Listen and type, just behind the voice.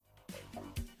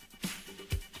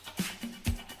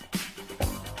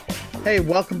Hey,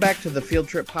 welcome back to the Field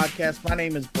Trip Podcast. My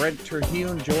name is Brent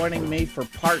Terhune. Joining me for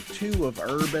part 2 of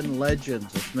Urban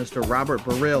Legends is Mr. Robert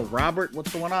Burrill. Robert,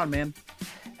 what's going on, man?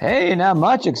 Hey, not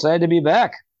much. Excited to be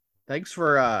back. Thanks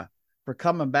for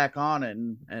coming back on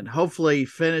and hopefully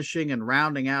finishing and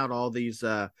rounding out all these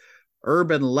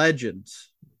urban legends.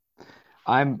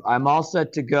 I'm all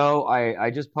set to go.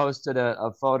 I just posted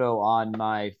a photo on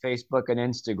my Facebook and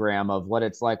Instagram of what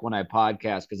it's like when I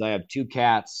podcast because I have two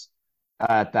cats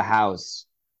at the house,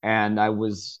 and I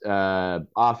was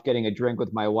off getting a drink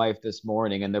with my wife this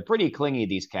morning, and they're pretty clingy,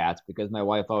 these cats, because my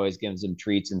wife always gives them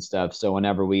treats and stuff. So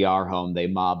whenever we are home, they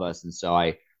mob us, and so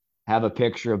I have a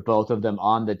picture of both of them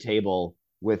on the table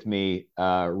with me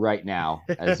right now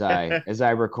as I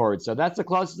record. So that's the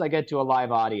closest I get to a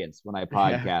live audience when I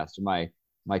Yeah. podcast.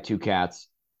 My two cats.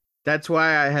 That's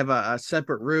why I have a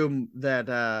separate room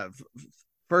that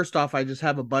first off I just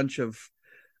have a bunch of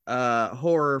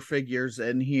horror figures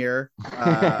in here.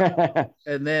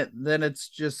 And then it's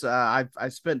just I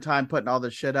spent time putting all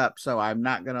this shit up, so I'm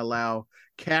not gonna allow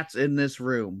cats in this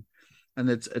room. And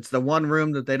it's the one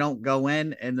room that they don't go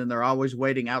in, and then they're always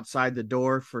waiting outside the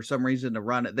door for some reason to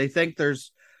run it. They think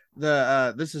there's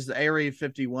the this is the Area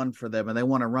 51 for them, and they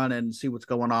want to run in and see what's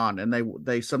going on. And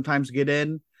they sometimes get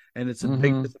in, and it's a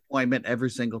big hmm disappointment every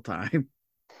single time.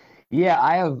 Yeah,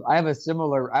 I have a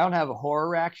similar. I don't have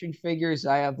horror action figures.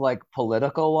 I have like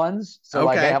political ones. So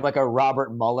like I Okay. have like a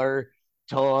Robert Mueller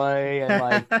toy and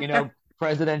like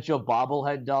presidential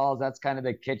bobblehead dolls. That's kind of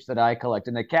the kitsch that I collect.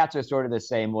 And the cats are sort of the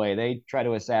same way. They try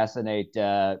to assassinate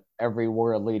every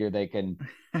world leader they can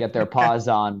get their paws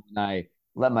on. And I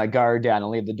let my guard down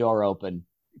and leave the door open.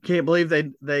 Can't believe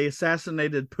they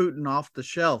assassinated Putin off the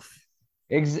shelf.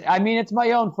 I mean, it's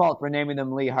my own fault for naming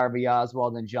them Lee Harvey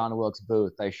Oswald and John Wilkes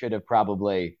Booth. I should have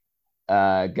probably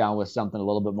gone with something a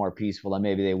little bit more peaceful, and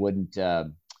maybe they wouldn't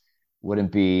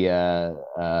be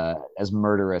as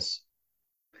murderous.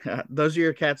 Those are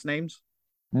your cats' names?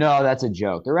 No, that's a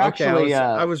joke. They're Okay, actually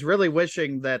I was really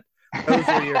wishing that those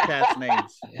were your cats'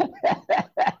 names.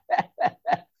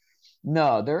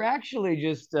 no, they're actually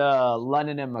just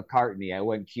Lennon and McCartney. I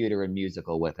went cuter and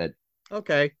musical with it.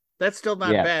 Okay, that's still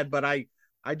not Yeah. bad, but I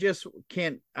just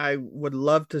can't. I would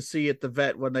love to see at the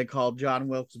vet when they call John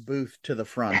Wilkes Booth to the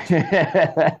front.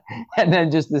 And then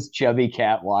just this chubby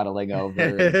cat waddling over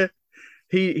and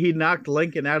He knocked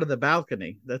Lincoln out of the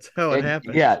balcony. That's how it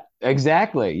happened. yeah,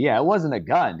 exactly. Yeah, it wasn't a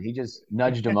gun. He just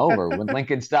nudged him over when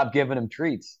Lincoln stopped giving him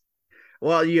treats.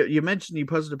 Well, you mentioned you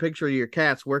posted a picture of your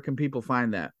cats. Where can people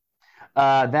find that?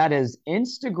 That is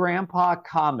Instagram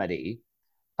comedy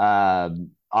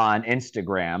on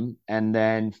Instagram. And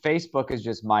then Facebook is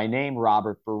just my name,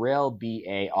 Robert Burrill,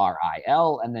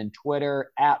 Baril. And then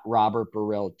Twitter at Robert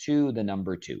Burrill 2, the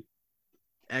number 2.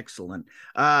 Excellent.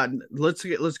 Let's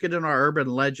get in our urban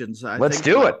legends. I Let's think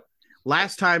do it.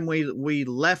 last time we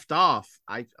left off,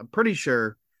 I'm pretty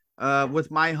sure,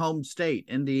 with my home state,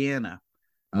 Indiana.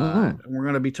 Mm. And we're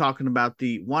going to be talking about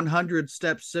the 100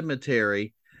 Step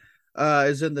Cemetery.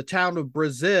 Is in the town of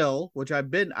Brazil, which I've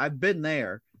been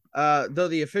there. Though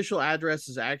the official address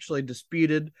is actually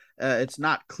disputed, it's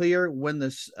not clear when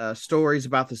this stories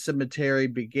about the cemetery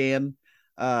began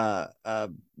uh, uh,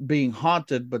 being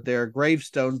haunted, but there are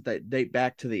gravestones that date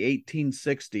back to the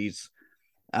 1860s.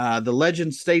 The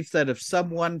legend states that if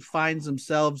someone finds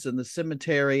themselves in the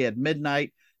cemetery at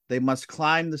midnight, they must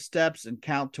climb the steps and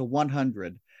count to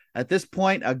 100. At this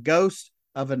point, a ghost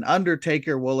of an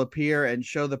undertaker will appear and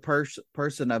show the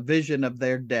person a vision of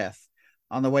their death.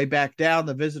 On the way back down,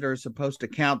 the visitor is supposed to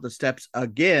count the steps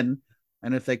again,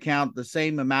 and if they count the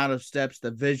same amount of steps,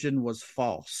 the vision was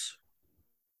false.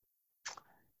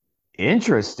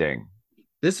 Interesting.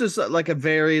 This is like a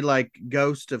very like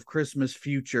ghost of Christmas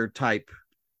future type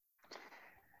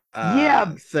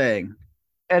Yeah, thing.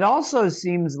 it also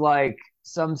seems like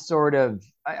some sort of.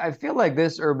 I feel like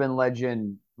this urban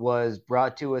legend was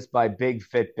brought to us by Big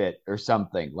Fitbit or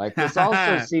something. Like this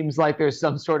also seems like there's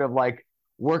some sort of like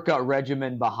workout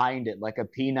regimen behind it, like a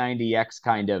P90X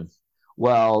kind of.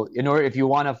 Well, in order if you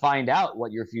want to find out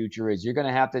what your future is, you're going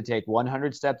to have to take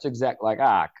 100 steps exact. Like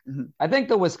I think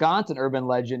the Wisconsin urban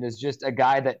legend is just a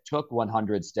guy that took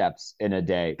 100 steps in a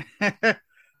day.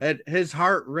 And his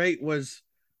heart rate was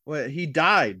well, he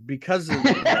died because of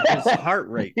his heart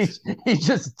he, rate. he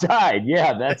just died.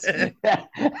 Yeah, that's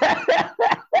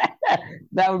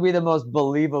that would be the most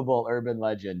believable urban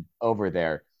legend over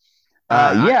there.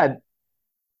 I Yeah.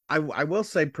 I will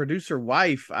say producer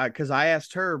wife because I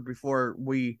asked her before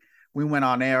we we went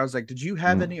on air, I was like, "Did you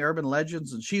have any urban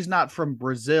legends?" And she's not from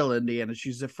Brazil, Indiana.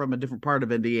 She's from a different part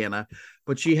of Indiana,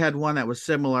 but she had one that was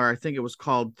similar. I think it was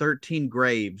called 13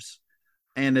 Graves,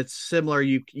 and it's similar.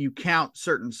 You count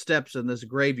certain steps in this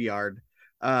graveyard,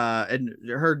 and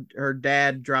her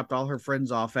dad dropped all her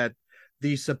friends off at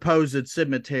the supposed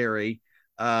cemetery,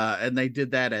 and they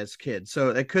did that as kids. So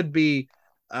it could be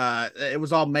it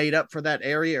was all made up for that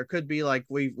area, or it could be like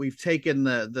we've taken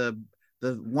the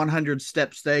 100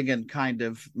 steps thing and kind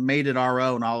of made it our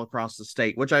own all across the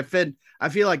state, which I feel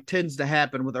like tends to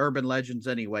happen with urban legends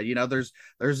anyway.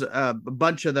 There's a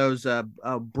bunch of those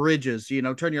bridges,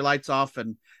 turn your lights off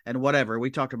and whatever.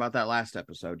 We talked about that last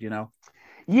episode.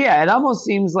 Yeah, it almost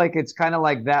seems like it's kind of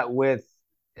like that with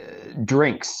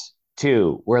drinks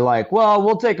too. We're like, well,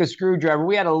 we'll take a screwdriver.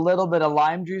 We had a little bit of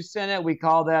lime juice in it. We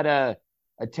call that a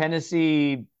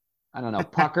Tennessee, I don't know,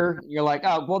 pucker. You're like,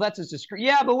 oh, well, that's just a screw.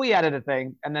 Yeah, but we added a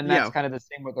thing. And then that's kind of the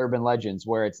same with urban legends,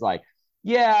 where it's like,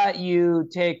 yeah, you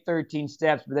take 13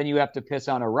 steps, but then you have to piss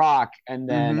on a rock, and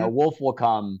then a wolf will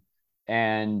come.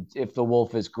 And if the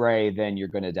wolf is gray, then you're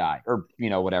going to die, or,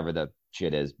 whatever the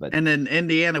shit is. But And in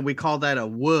Indiana, we call that a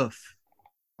woof.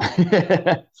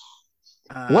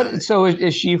 What? So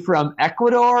is she from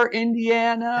Ecuador,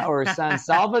 Indiana, or San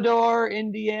Salvador,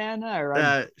 Indiana?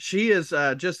 Or she is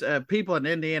just people in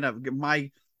Indiana. My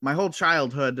whole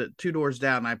childhood, 2 doors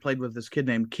down, I played with this kid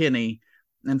named Kenny,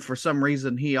 and for some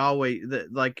reason, he always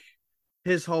like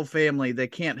his whole family, they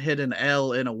can't hit an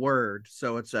L in a word,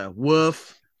 so it's a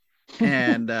woof,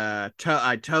 and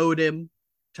I told him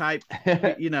type,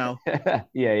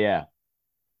 Yeah.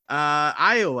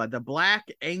 Iowa, the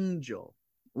Black Angel,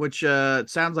 which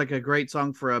sounds like a great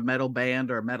song for a metal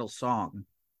band or a metal song.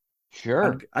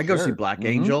 Sure. I go see Black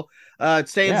Angel. It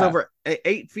stands over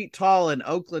 8 feet tall in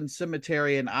Oakland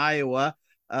Cemetery in Iowa,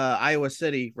 Iowa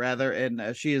City, rather.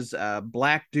 And she is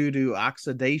black due to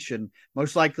oxidation,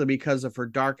 most likely because of her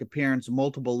dark appearance.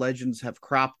 Multiple legends have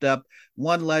cropped up.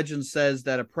 One legend says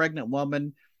that a pregnant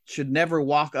woman should never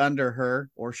walk under her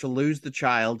or she'll lose the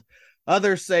child.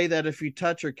 Others say that if you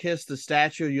touch or kiss the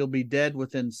statue, you'll be dead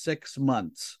within 6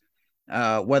 months.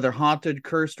 Whether haunted,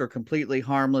 cursed, or completely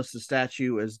harmless, the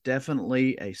statue is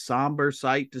definitely a somber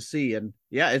sight to see. And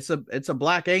yeah, it's a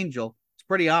black angel. It's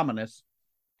pretty ominous.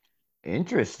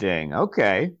 Interesting.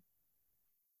 Okay.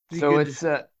 So it's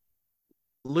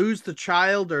lose the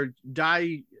child or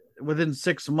die within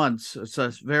 6 months. It's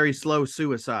a very slow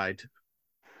suicide.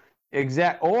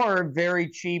 Or very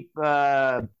cheap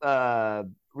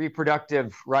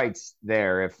reproductive rights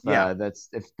there if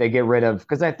if they get rid of,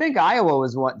 because I think Iowa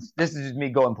was one. This is just me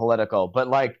going political, but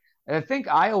like I think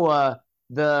Iowa,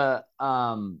 they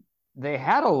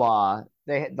had a law,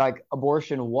 like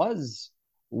abortion was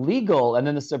legal, and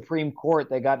then the Supreme Court,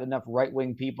 they got enough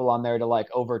right-wing people on there to like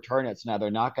overturn it, so now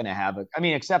they're not going to have it. I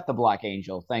mean, except the Black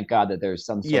Angel, thank God that there's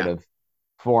some sort of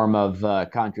form of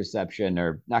contraception,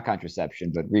 or not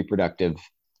contraception, but reproductive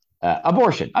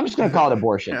abortion. I'm just going to call it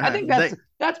abortion. I think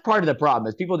that's part of the problem,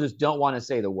 is people just don't want to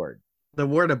say the word. The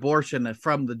word abortion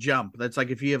from the jump. That's like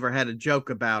if you ever had a joke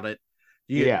about it,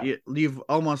 you've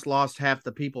almost lost half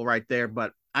the people right there.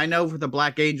 But I know for the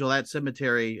Black Angel, that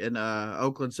cemetery in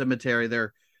Oakland Cemetery,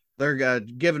 they're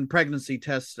giving pregnancy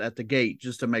tests at the gate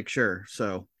just to make sure.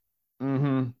 So,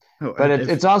 but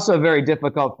it's also very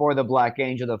difficult for the Black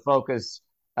Angel to focus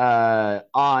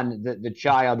on the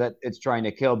child that it's trying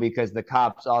to kill, because the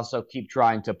cops also keep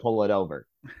trying to pull it over.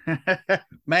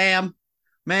 ma'am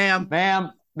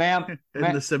in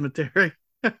the cemetery.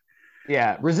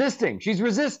 Yeah, resisting. She's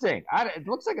resisting. It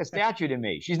looks like a statue to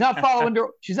me. She's not following.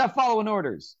 She's not following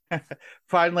orders.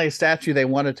 Finally, a statue they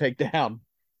want to take down.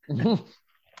 That's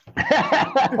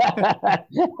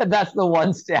the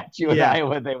one statue in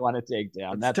Iowa they want to take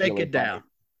down. Let's take it down.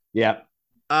 Yeah.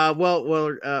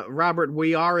 Robert,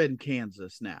 we are in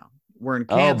Kansas now. We're in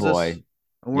Kansas. Oh boy.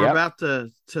 And we're about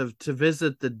to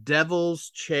visit the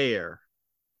Devil's Chair.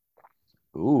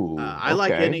 Ooh. I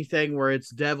like anything where it's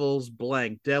Devil's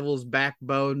blank, Devil's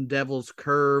backbone, Devil's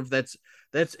curve. That's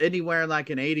anywhere like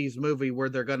an 80s movie where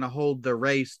they're going to hold the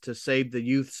race to save the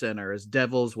youth center as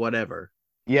Devil's whatever.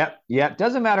 Yep.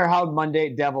 Doesn't matter how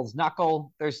mundane, Devil's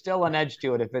knuckle, there's still an edge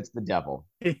to it if it's the devil.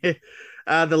 The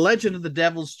legend of the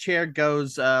Devil's Chair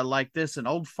goes like this. An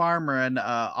old farmer in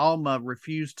Alma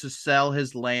refused to sell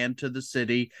his land to the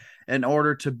city in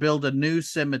order to build a new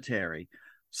cemetery.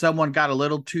 Someone got a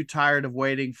little too tired of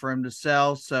waiting for him to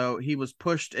sell, so he was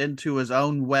pushed into his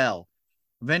own well.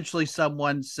 Eventually,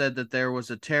 someone said that there was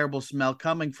a terrible smell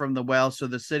coming from the well, so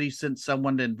the city sent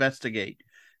someone to investigate.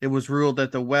 It was ruled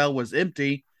that the well was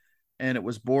empty and it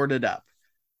was boarded up.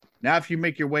 Now, if you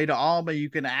make your way to Alma, you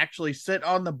can actually sit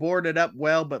on the boarded up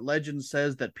well, but legend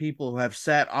says that people who have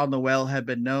sat on the well have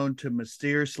been known to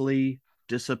mysteriously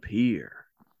disappear.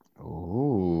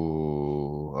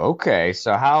 Ooh, okay.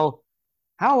 So how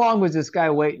long was this guy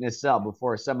waiting to sell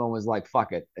before someone was like,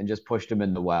 "Fuck it," and just pushed him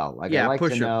in the well? Like, I'd Yeah, like to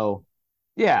push them. know.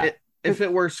 Yeah, If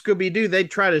it were Scooby Doo,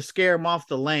 they'd try to scare him off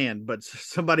the land, but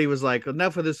somebody was like,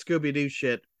 enough of this Scooby Doo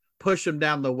shit. Push him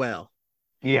down the well.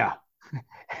 yeah.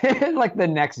 Like the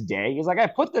next day, he's like, "I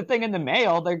put the thing in the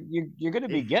mail. You're gonna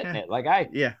be getting it." Like I,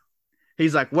 Yeah.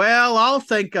 He's like, well, I'll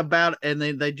think about it. And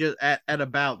then they just, at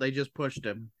about, they just pushed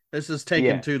him. This is taking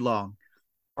yeah. too long.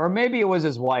 Or maybe it was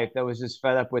his wife that was just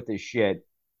fed up with his shit.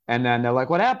 And then they're like,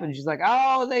 "What happened?" She's like,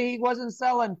 "Oh, he wasn't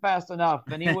selling fast enough,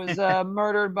 and he was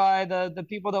murdered by the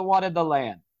people that wanted the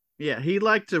land." Yeah. He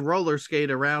liked to roller skate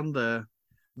around the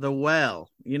well.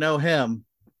 You know him.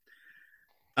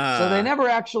 So they Uh, never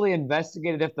actually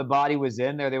investigated if the body was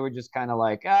in there. They were just kind of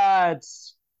like, "Ah,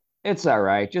 it's all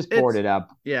right. Just board it's, it up."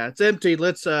 yeah, it's empty.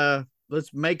 Let's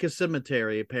make a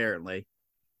cemetery, apparently.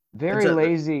 It's Very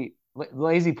a,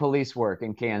 lazy police work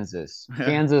in Kansas.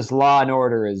 Kansas law and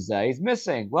order is he's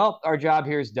missing. Well, our job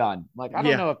here is done. Like I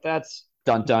don't yeah. know if that's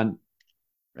done done.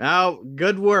 Oh,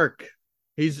 good work.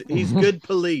 He's good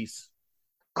police.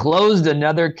 Closed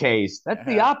another case. That's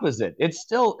the Uh, opposite. It's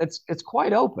still it's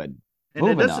quite open. and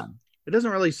Moving on. it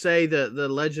doesn't really say the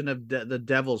legend of the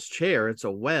Devil's Chair. It's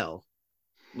a well.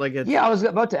 Like it's Yeah, I was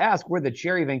about to ask where the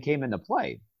chair even came into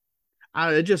play.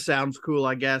 it just sounds cool.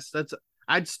 I guess that's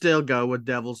I'd still go with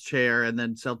Devil's Chair and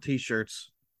then sell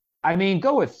T-shirts. I mean,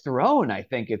 go with throne, I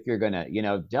think, if you're gonna,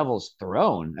 Devil's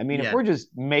Throne. I mean, if Yeah, we're just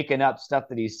making up stuff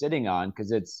that he's sitting on,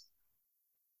 because it's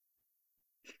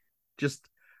just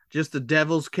just the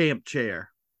Devil's Camp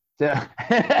Chair.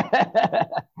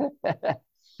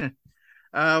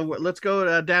 Let's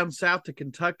go down south to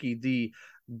Kentucky. The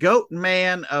Goat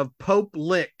Man of Pope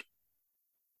Lick.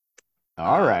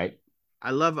 all Uh, right.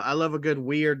 I love a good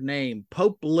weird name,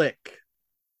 Pope Lick.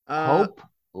 Uh, Pope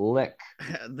Lick.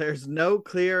 there's no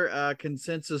clear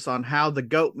consensus on how the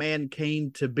Goat Man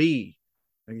came to be.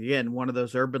 Again, one of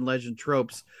those urban legend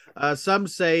tropes. Some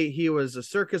say he was a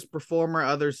circus performer.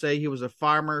 Others say he was a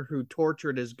farmer who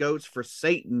tortured his goats for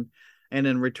Satan and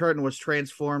in return was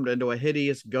transformed into a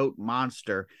hideous goat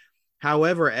monster.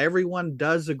 However, everyone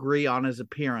does agree on his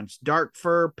appearance: dark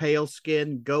fur, pale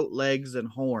skin, goat legs, and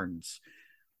horns.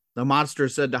 The monster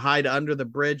is said to hide under the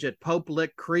bridge at Pope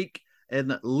Lick Creek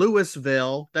in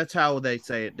Louisville. That's how they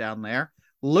say it down there.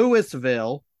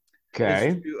 Louisville is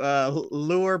Okay. to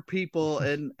lure people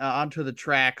in onto the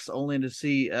tracks, only to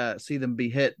see them be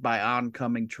hit by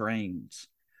oncoming trains.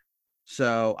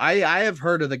 So I have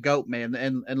heard of the Goat Man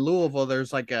in Louisville.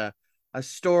 There's like a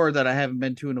store that I haven't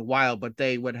been to in a while, but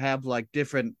they would have like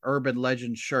different urban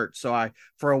legend shirts. So I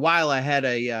for a while I had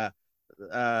a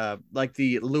like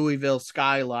the Louisville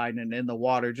skyline, and in the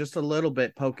water just a little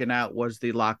bit poking out was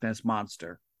the Loch Ness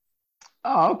monster.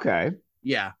 Oh, okay.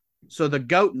 Yeah. So the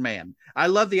Goat Man. I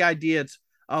love the idea. It's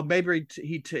maybe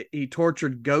he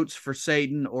tortured goats for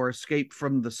Satan or escaped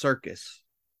from the circus.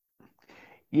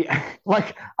 Yeah,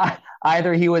 like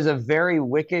either he was a very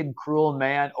wicked, cruel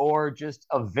man, or just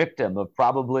a victim of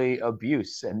probably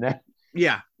abuse, and then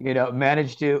Yeah.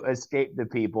 managed to escape the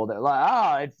people. That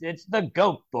like, it's the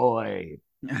goat boy,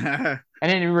 and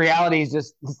in reality, he's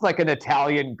just it's like an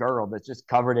Italian girl that's just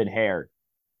covered in hair.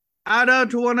 I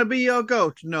don't want to be your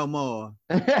goat no more.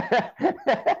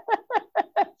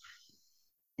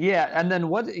 Yeah, and then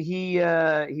what he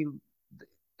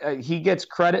gets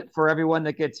credit for everyone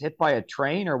that gets hit by a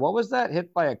train, or what was that?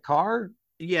 Hit by a car?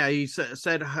 Yeah, he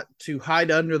said to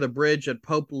hide under the bridge at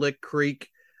Pope Lick Creek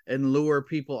and lure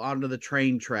people onto the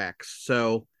train tracks.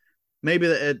 So maybe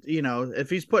if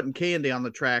he's putting candy on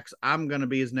the tracks, I'm gonna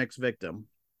be his next victim.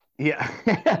 Yeah,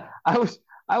 I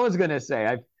was gonna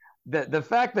say the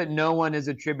fact that no one is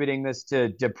attributing this to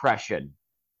depression,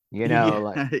 Yeah,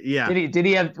 like yeah. did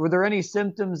he have were there any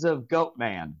symptoms of goat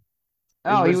man? It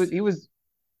Oh, was. he was.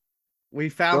 We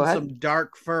Go found ahead. some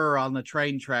dark fur on the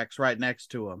train tracks right next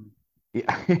to him.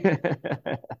 Yeah.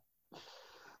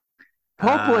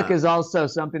 Popelik Uh, is also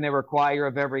something they require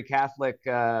of every Catholic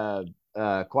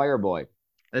choir boy.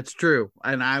 it's true,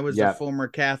 and I was a Yeah. former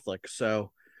Catholic,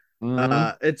 so Hmm.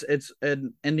 it's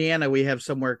in Indiana. We have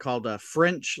somewhere called a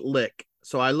French Lick.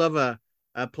 So I love a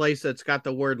place that's got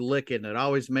the word lick in it.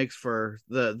 Always makes for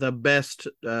the best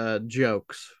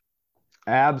jokes.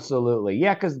 Absolutely.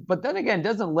 Yeah, but then again,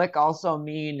 doesn't lick also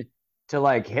mean to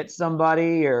like hit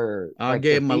somebody or I like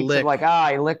gave him a defeat some like lick,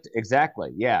 I licked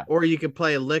exactly. Yeah. or you could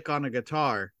play a lick on a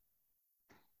guitar.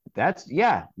 That's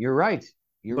yeah, you're right.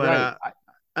 You're But right.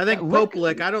 I think Pope Lick,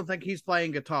 Lick. I don't think he's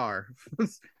playing guitar.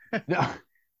 no,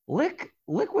 lick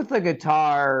with the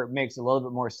guitar makes a little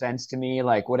bit more sense to me.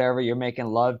 Like whatever you're making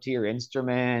love to your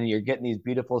instrument, you're getting these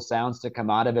beautiful sounds to come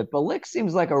out of it. But lick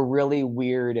seems like a really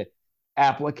weird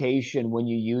application when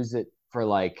you use it for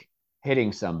like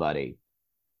hitting somebody.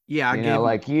 Yeah, I You know, gave him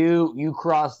like you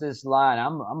cross this line,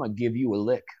 I'm gonna give you a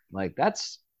lick. Like that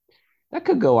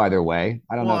could go either way.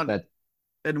 I don't know if one, that.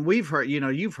 and we've heard.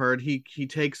 You've heard he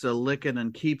takes a licking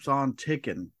and keeps on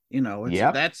ticking. It's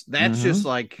Yep. that's just Mm-hmm.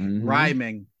 like Mm-hmm.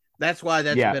 rhyming. That's why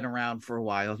that's Yeah. been around for a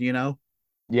while.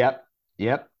 Yep.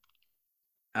 Yep.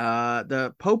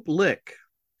 The Pope Lick.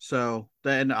 So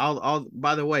then I'll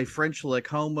by the way, French Lick,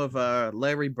 home of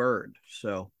Larry Bird.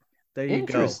 So there you go.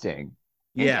 Interesting.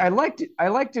 Yeah. I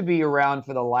like to be around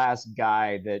for the last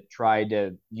guy that tried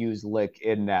to use lick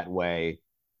in that way,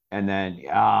 and then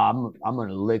I'm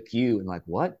gonna lick you and like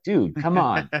what, dude? Come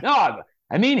on, no,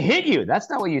 I mean hit you. That's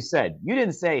not what you said. You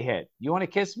didn't say hit. You want to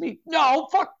kiss me? No,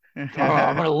 fuck. Oh,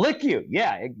 I'm gonna lick you.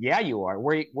 Yeah, yeah, you are.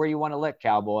 Where you want to lick,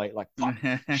 cowboy? Like fuck,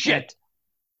 shit.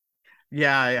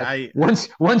 Yeah, Like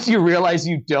once you realize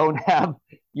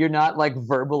you're not like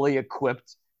verbally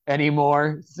equipped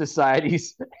anymore.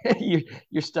 Society's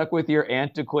you're stuck with your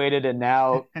antiquated and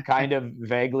now kind of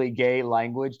vaguely gay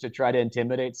language to try to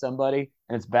intimidate somebody,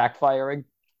 and it's backfiring.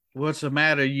 what's the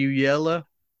matter, you yella?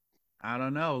 I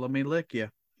don't know. Let me lick you.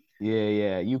 Yeah,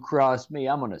 yeah. You cross me,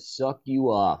 I'm gonna suck you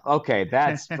off. Okay,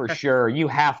 that's for sure. You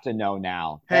have to know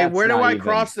now. Hey, That's where do not I even.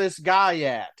 cross this guy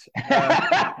at?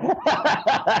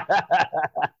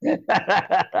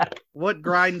 What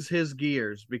grinds his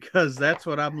gears? Because that's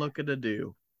what I'm looking to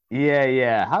do. Yeah,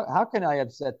 yeah. How can I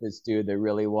upset this dude that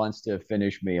really wants to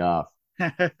finish me off?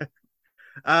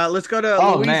 Let's go to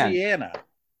Oh man, Louisiana.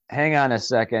 hang on a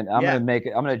second. I'm Yeah, gonna make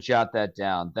it. I'm gonna jot that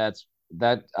down.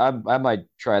 I might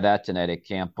try that tonight at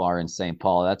Camp Bar in St.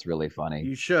 Paul. That's really funny.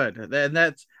 you should. And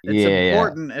it's Yeah, yeah,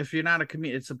 important if you're not a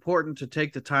comedian. It's important to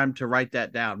take the time to write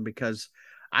that down because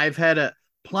I've had a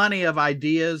plenty of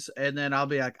ideas, and then I'll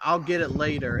be like, I'll get it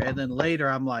later, and then later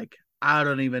I'm like, I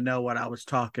don't even know what I was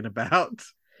talking about.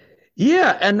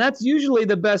 yeah. And that's usually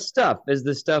the best stuff. Is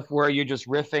the stuff where you're just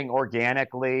riffing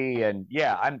organically. And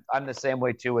yeah, I'm the same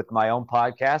way too with my own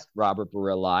podcast, Robert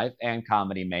Burrill Live, and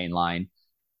Comedy Mainline.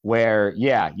 Where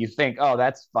yeah, you think, oh,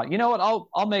 that's fun. You know what?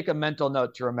 I'll make a mental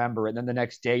note to remember it. And then the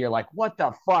next day, you're like, what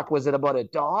the fuck was it about a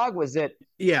dog? Was it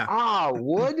Yeah.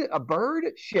 wood, a bird?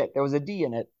 Shit, there was a D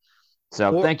in it.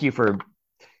 So Or thank you for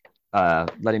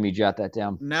letting me jot that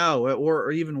down. no, or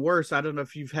even worse, I don't know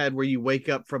if you've had where you wake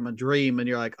up from a dream and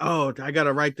you're like, oh, I got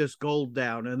to write this gold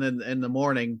down. And then in the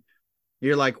morning,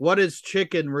 you're like, what does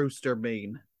chicken rooster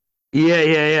mean? Yeah,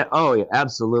 yeah, yeah. Oh, yeah,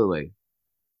 absolutely.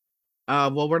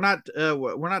 Well, we're not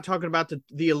talking about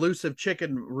the elusive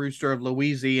chicken rooster of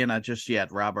Louisiana just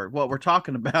yet, Robert. What we're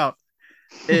talking about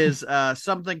is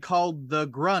something called the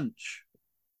grunch.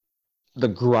 The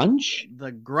grunge?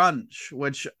 The grunch,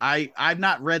 which I've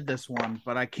not read this one,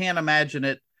 but I can't imagine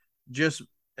it. Just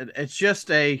it's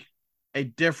just a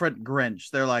different Grinch.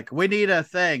 They're like, we need a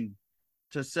thing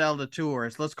to sell to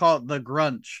tourists. Let's call it the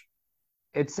grunch.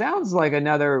 It sounds like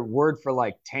another word for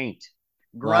like taint.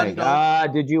 Like,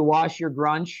 Grundle. did you wash your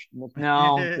grunge?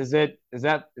 No. Is that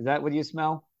what you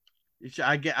smell?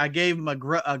 I gave him a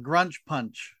grunch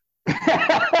punch.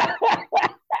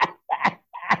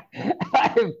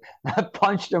 I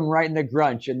punched him right in the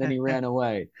grunch and then he ran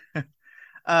away.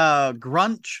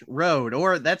 Grunch Road,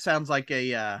 or that sounds like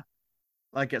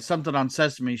it's something on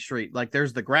Sesame Street. Like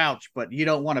there's the Grouch, but you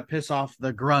don't want to piss off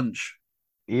the Grunch.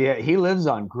 Yeah, he lives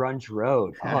on Grunch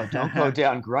Road. Oh, don't go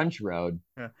down Grunch Road.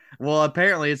 Well,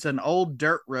 apparently it's an old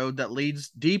dirt road that leads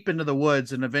deep into the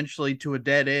woods and eventually to a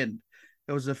dead end.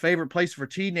 It was a favorite place for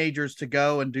teenagers to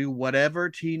go and do whatever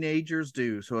teenagers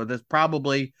do. So that's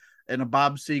probably in a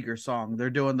Bob Seger song. They're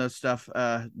doing this stuff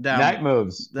down Night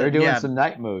moves. the They're doing yeah some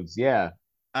night moves. Yeah.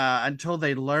 until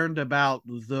they learned about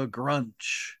the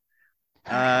grunch.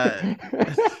 Uh,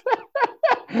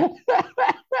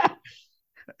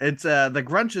 it's the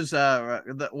grunches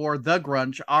or the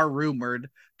grunch are rumored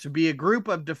to be a group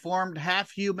of deformed half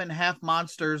human half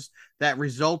monsters that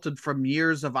resulted from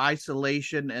years of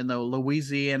isolation in the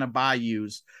Louisiana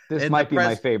bayous. This In the might be my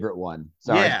pres favorite one.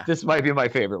 Sorry. Yeah, This might be my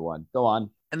favorite one. Go on.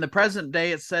 in the present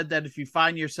day, it's said that if you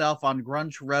find yourself on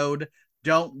Grunch Road,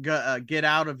 don't get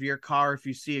out of your car if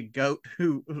you see a goat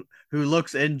who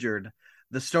looks injured.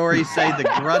 The stories say the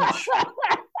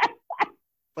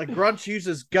Grunch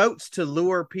uses goats to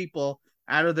lure people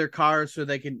out of their cars so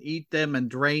they can eat them and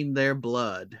drain their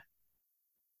blood.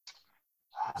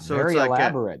 So it's Very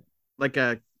elaborate. like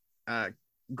a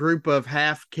group of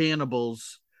half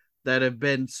cannibals that have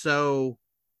been so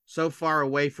so far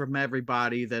away from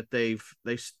everybody that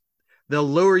they'll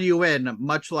lure you in,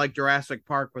 much like Jurassic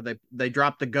Park, where they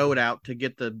drop the goat out to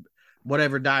get the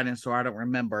whatever dinosaur, I don't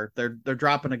remember. They're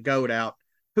dropping a goat out.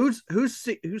 Who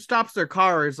stops their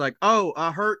car is like, oh,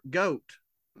 a hurt goat.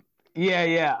 Yeah,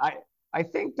 yeah. I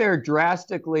think they're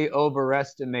drastically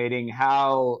overestimating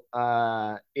how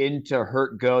into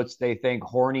hurt goats they think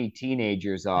horny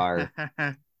teenagers are.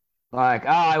 Like, oh,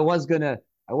 I was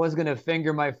gonna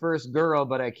finger my first girl,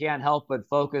 but I can't help but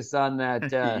focus on that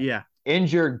Yeah.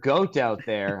 injured goat out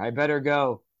there. I better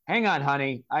go. Hang on,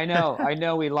 honey. I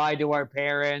know we lied to our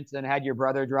parents and had your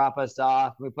brother drop us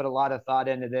off. We put a lot of thought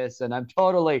into this, and I'm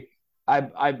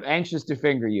anxious to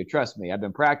finger you. Trust me. I've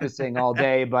been practicing all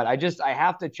day, but I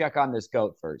have to check on this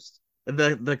goat first.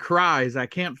 The cries, I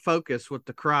can't focus with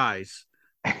the cries.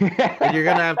 And you're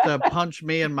gonna have to punch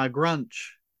me in my grunch.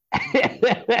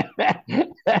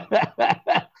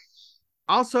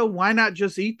 Also, why not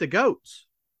just eat the goats?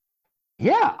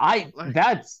 Yeah, I Like,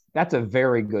 that's a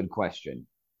very good question.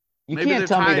 You maybe can't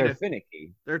tell me they're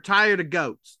finicky. they're tired of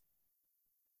goats.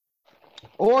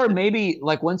 Or maybe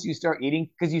like once you start eating,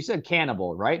 because you said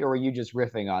cannibal, right? Or are you just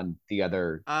riffing on the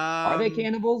other? Are they Um,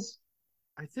 cannibals?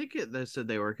 I think they said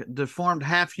they were deformed,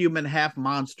 half human, half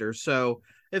monster. So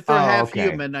if they're Oh, half okay.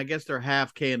 human, I guess they're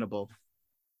half cannibal.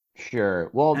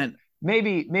 Sure. Well, And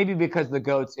maybe because the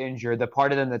goat's injured, the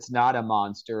part of them that's not a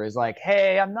monster is like,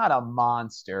 hey, I'm not a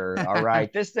monster. All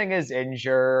right. This thing is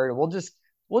injured. We'll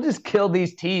just kill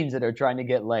these teens that are trying to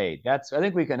get laid. That's I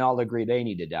think we can all agree they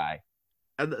need to die.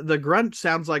 the grunt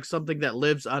sounds like something that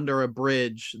lives under a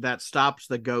bridge that stops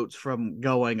the goats from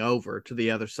going over to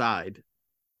the other side.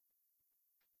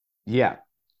 Yeah.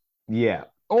 Yeah.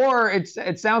 Or it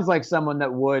sounds like someone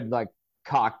that would like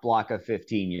cock block a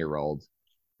 15-year-old.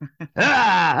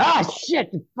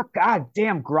 Shit. God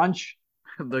damn grunch.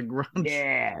 The grunts.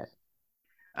 Yeah.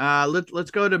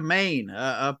 Let's go to Maine,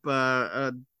 up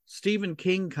Stephen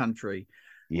King country. Uh,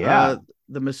 Yeah.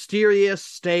 the mysterious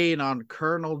stain on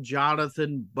Colonel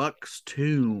Jonathan Buck's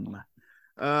tomb.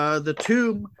 The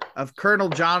tomb of Colonel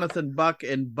Jonathan Buck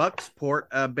in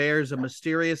Bucksport bears a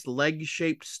mysterious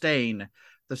leg-shaped stain.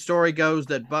 The story goes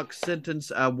that Buck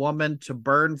sentenced a woman to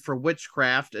burn for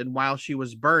witchcraft, and while she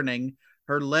was burning,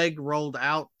 her leg rolled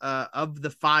out of the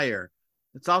fire.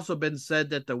 It's also been said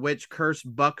that the witch cursed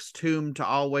Buck's tomb to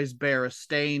always bear a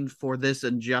stain for this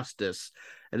injustice.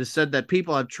 It is said that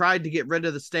people have tried to get rid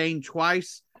of the stain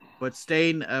twice, but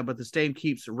the stain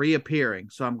keeps reappearing.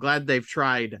 So I'm glad they've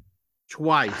tried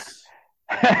twice.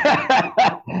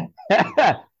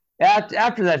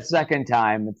 After that second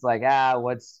time, it's like,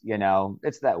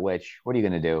 it's that witch. What are you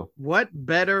going to do? What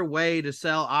better way to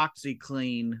sell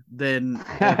OxyClean than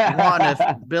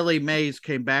if Billy Mays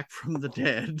came back from the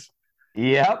dead,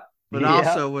 Yep. but Yep.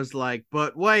 also was like,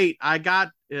 but wait, I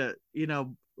got,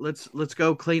 let's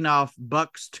go clean off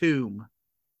Buck's tomb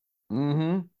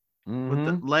Mm-hmm. with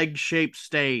the Mm-hmm. leg shaped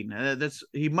stain. That's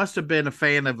he must have been a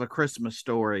fan of A Christmas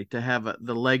Story to have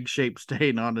the leg shaped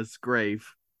stain on his grave.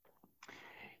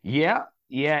 Yeah.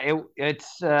 Yeah.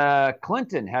 It's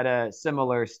Clinton had a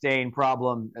similar stain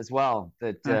problem as well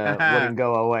that Yeah, wouldn't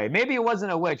go away. Maybe it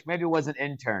wasn't a witch, maybe it was an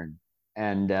intern.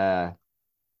 And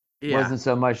wasn't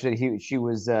so much that she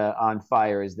was on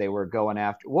fire as they were going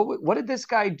after. What did this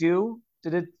guy do?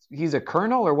 He's a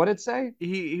colonel or what did it say?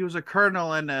 he was a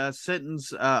colonel and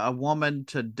sentenced a woman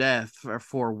to death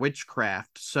for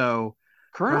witchcraft. So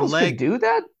her Colonels could leg, do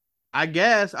that? I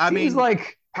guess. I Seems mean,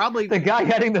 like probably. the guy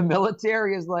heading the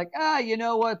military is like, you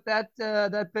know what, that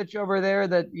bitch over there,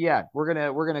 that yeah, we're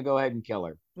gonna go ahead and kill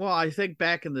her. Well, I think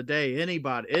back in the day,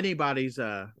 anybody's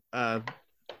an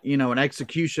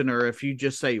executioner if you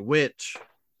just say witch.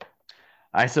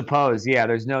 I suppose, yeah,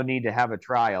 there's no need to have a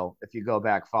trial if you go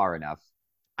back far enough.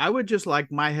 I would just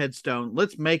like my headstone.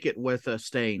 Let's make it with a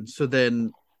stain, so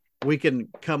then we can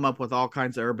come up with all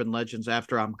kinds of urban legends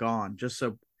after I'm gone. Just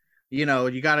so you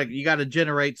gotta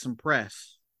generate some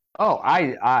press. Oh,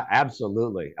 I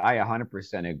absolutely, I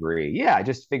 100% agree. Yeah,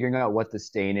 just figuring out what the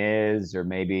stain is, or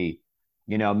maybe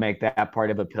make that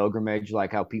part of a pilgrimage,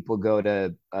 like how people go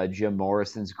to Jim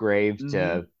Morrison's grave Mm-hmm.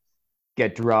 to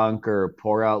get drunk or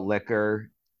pour out liquor.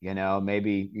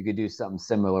 Maybe you could do something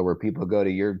similar where people go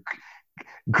to your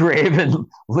grave and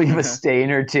leave a stain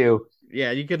or two.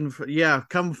 Yeah, you can. Yeah,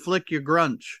 come flick your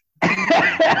grunch.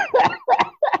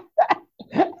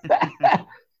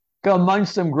 Go munch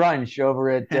some grunge over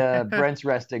at Brent's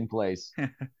resting place.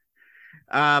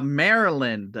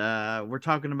 Maryland. We're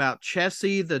talking about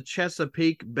Chessie, the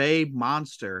Chesapeake Bay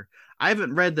monster. I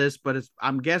haven't read this, but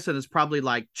I'm guessing it's probably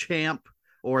like Champ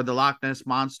or the Loch Ness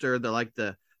monster,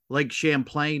 the Lake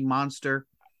Champlain monster.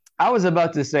 I was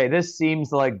about to say this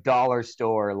seems like dollar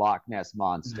store Loch Ness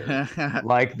monster,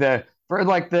 like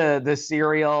the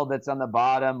cereal that's on the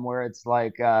bottom where it's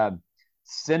like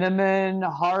cinnamon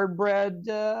hard bread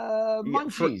Yeah,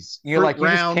 munchies. You're fruit like you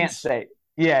just can't rounds. say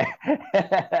yeah,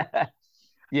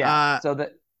 yeah. Uh, So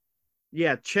that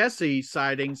yeah, Chessie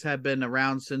sightings have been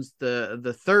around since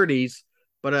the 30s,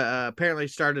 but apparently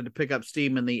started to pick up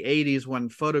steam in the 80s when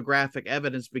photographic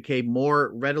evidence became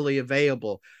more readily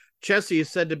available. Chessie is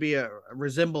said to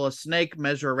resemble a snake,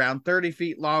 measure around 30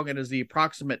 feet long, and is the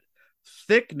approximate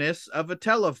thickness of a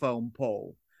telephone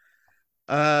pole.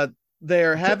 Uh,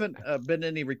 there haven't been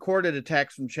any recorded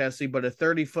attacks from Chessie, but a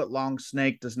 30-foot long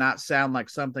snake does not sound like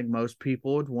something most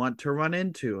people would want to run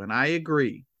into, and I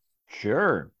agree.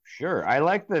 sure, sure. I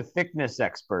like the thickness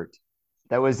expert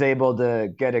that was able to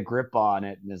get a grip on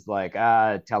it and is like,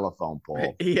 telephone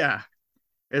pole. Yeah,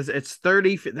 it's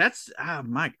 30 feet. That's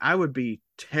Mike, I would be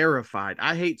terrified.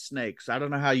 I hate snakes. I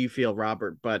don't know how you feel,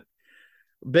 Robert, but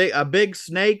a big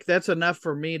snake, that's enough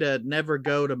for me to never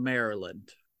go to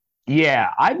Maryland. Yeah,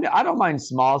 I don't mind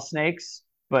small snakes,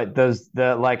 but those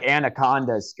the like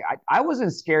anacondas. I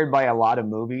wasn't scared by a lot of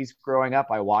movies growing up.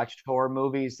 I watched horror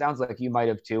movies. Sounds like you might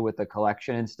have too with the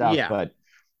collection and stuff. Yeah. But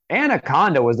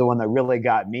anaconda was the one that really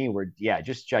got me. Where yeah,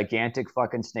 just gigantic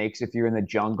fucking snakes. If you're in the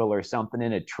jungle or something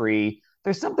in a tree,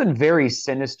 there's something very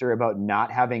sinister about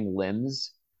not having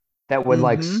limbs that would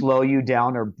like Mm-hmm. slow you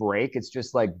down or break. It's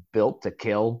just like built to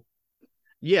kill.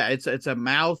 Yeah, it's a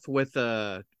mouth with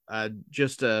a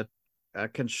just a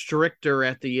constrictor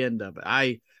at the end of it.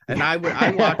 I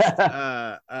watched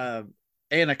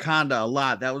Anaconda a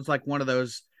lot. That was like one of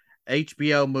those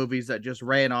HBO movies that just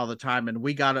ran all the time, and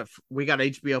we got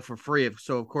HBO for free,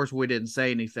 so of course we didn't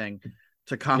say anything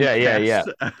to Yeah, yeah, yeah.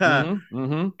 Comcast.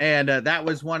 Mm-hmm. And that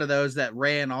was one of those that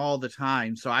ran all the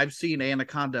time. So I've seen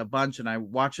Anaconda a bunch, and I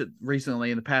watched it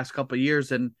recently in the past couple of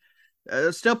years, and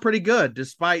still pretty good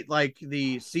despite like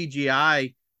the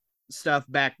CGI stuff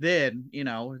back then. You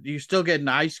know, you still get an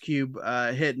Ice Cube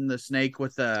hitting the snake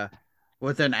with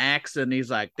an axe, and he's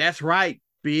like, "That's right,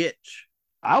 bitch."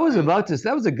 I was Uh, about to.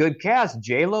 That was a good cast.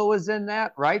 J Lo was in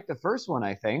that, right? The first one,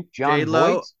 I think. J Jon Voight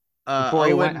Lo, before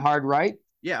he went Owen, hard right.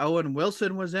 yeah, Owen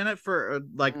Wilson was in it for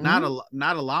like Mm-hmm.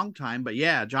 not a long time, but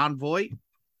yeah, John Voight.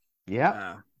 Yeah.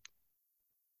 Uh,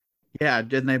 yeah,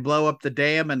 didn't they blow up the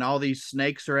dam and all these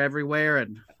snakes are everywhere?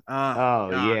 And Oh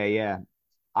God, yeah, yeah.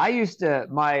 I used to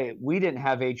my we didn't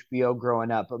have HBO growing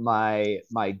up, but my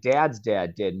dad's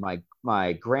dad did.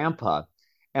 My grandpa,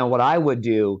 and what I would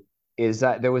do is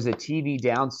that there was a TV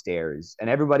downstairs, and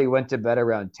everybody went to bed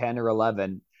around 10 or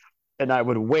 11, and I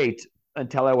would wait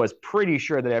until I was pretty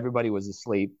sure that everybody was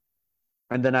asleep,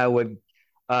 and then I would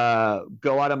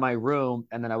go out of my room,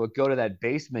 and then I would go to that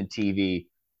basement TV,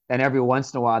 and every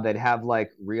once in a while they'd have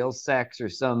like real sex or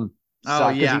some oh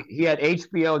suck because yeah, he had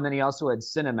HBO and then he also had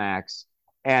Cinemax.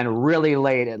 And really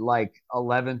late at like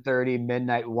 11:30,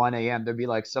 midnight, 1 a.m., there'd be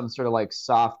like some sort of like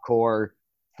soft core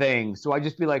thing. So I'd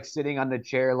just be like sitting on the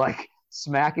chair, like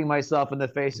smacking myself in the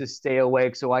face to stay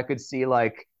awake so I could see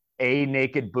like a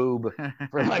naked boob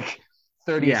for like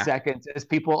 30 yeah. seconds as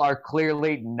people are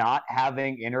clearly not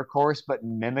having intercourse but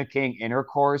mimicking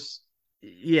intercourse.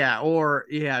 Yeah, or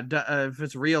yeah, if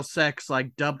it's real sex,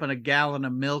 like dumping a gallon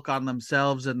of milk on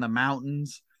themselves in the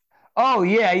mountains. Oh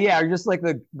yeah, yeah, or just like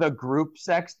the group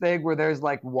sex thing where there's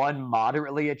like one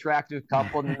moderately attractive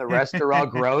couple and then the rest are all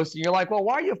gross, and you're like, well,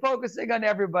 why are you focusing on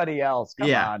everybody else? Come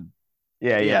Yeah, on.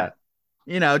 Yeah, yeah. yeah.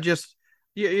 You know, just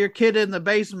your kid in the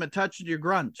basement touching your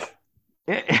grunch.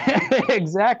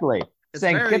 Exactly. It's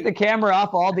Saying, get the very. camera off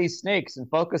all these snakes and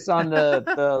focus on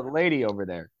the lady over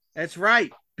there. That's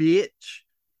right, bitch.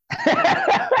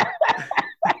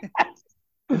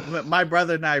 My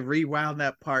brother and I rewound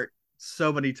that part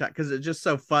so many times because it's just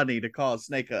so funny to call a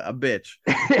snake a bitch.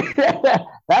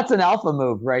 That's an alpha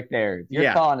move right there. If you're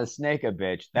Yeah. calling a snake a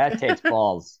bitch, that takes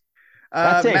balls.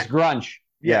 That takes grunch.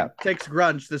 Yeah, Yeah. takes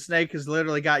grunge. The snake has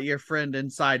literally got your friend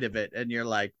inside of it, and you're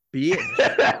like, bitch.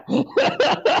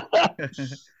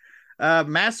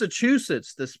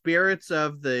 Massachusetts, the spirits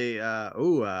of the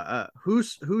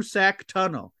Hoosac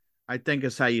Tunnel, I think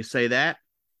is how you say that.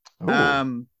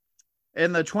 Ooh.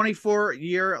 In the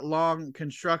 24-year-long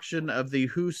construction of the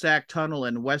Hoosac Tunnel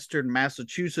in western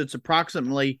Massachusetts,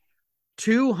 approximately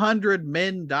 200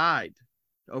 men died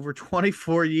over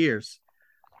 24 years.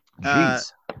 Jeez.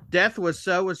 Death was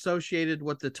so associated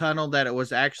with the tunnel that it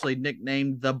was actually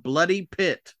nicknamed the Bloody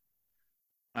Pit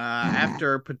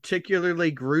after a particularly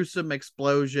gruesome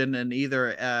explosion in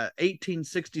either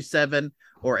 1867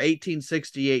 or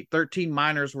 1868. 13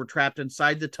 miners were trapped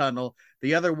inside the tunnel.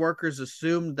 The other workers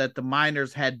assumed that the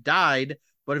miners had died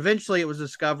but eventually it was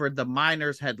discovered the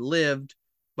miners had lived,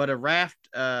 but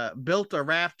built a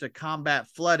raft to combat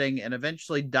flooding and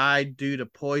eventually died due to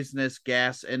poisonous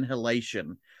gas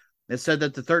inhalation. It said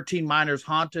that the 13 miners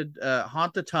haunt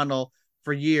the tunnel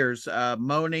for years,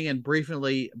 moaning and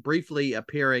briefly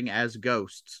appearing as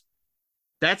ghosts.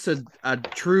 That's a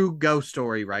true ghost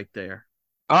story right there.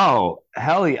 Oh,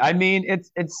 hell yeah. I mean,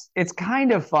 it's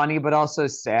kind of funny, but also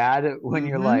sad when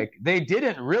you're Mm-hmm. like, they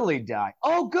didn't really die.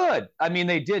 Oh, good. I mean,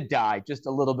 they did die just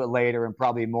a little bit later and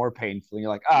probably more painfully.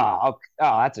 You're like, oh, okay.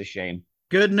 Oh, that's a shame.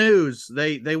 Good news.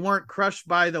 They weren't crushed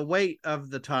by the weight of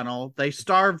the tunnel. They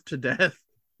starved to death.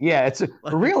 Yeah, it's a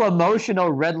real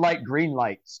emotional red light, green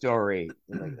light story.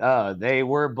 Like, oh, they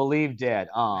were believed dead.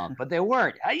 But they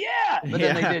weren't. Yeah, but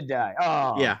then they Yeah. did die.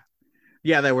 Oh, Yeah.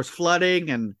 Yeah, there was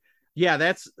flooding and yeah,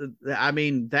 there's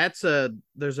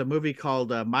a movie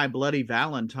called My Bloody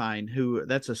Valentine who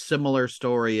that's a similar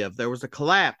story of there was a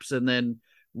collapse and then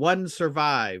one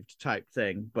survived type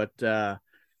thing. But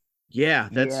yeah,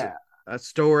 that's yeah. a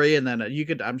story and then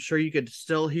I'm sure you could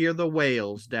still hear the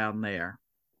whales down there.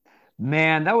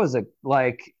 Man, that was a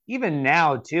like even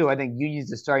now too. I think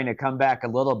unions are starting to come back a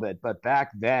little bit, but back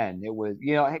then it was,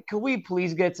 hey, could we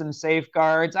please get some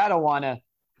safeguards? I don't want to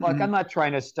look, I'm not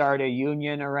trying to start a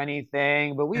union or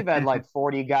anything, but we've had like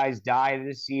 40 guys die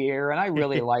this year, and I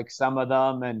really like some of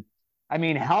them. And I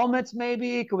mean, helmets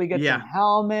maybe. Could we get some Yeah.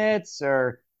 helmets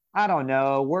or I don't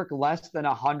know, work less than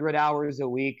 100 hours a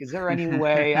week? Is there any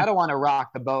way? I don't want to rock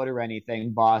the boat or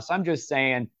anything, boss. I'm just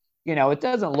saying it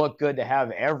doesn't look good to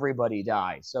have everybody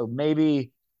die. So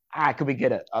maybe could we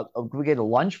get could we get a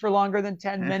lunch for longer than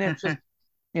 10 minutes?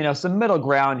 Just some middle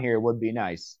ground here would be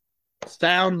nice.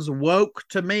 Sounds woke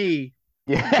to me.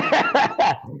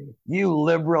 Yeah. You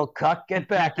liberal cuck, get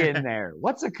back in there.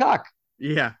 What's a cuck?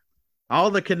 Yeah. All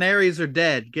the canaries are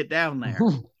dead. Get down there.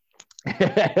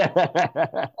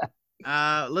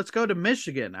 Let's go to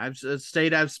Michigan. A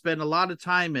state I've spent a lot of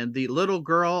time in. The little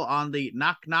girl on the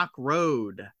Knock Knock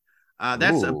Road.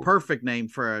 That's a Ooh. perfect name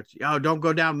for it. Oh, don't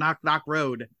go down Knock Knock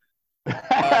Road.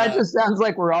 It just sounds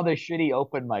like where all the shitty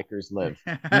open micers live.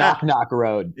 Knock Knock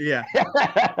Road. Yeah,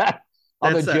 All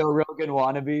the that's a Joe Rogan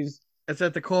wannabes. it's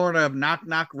at the corner of Knock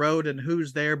Knock Road and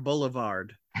Who's There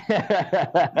Boulevard.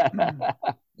 The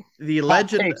Hot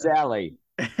legend Takes Alley.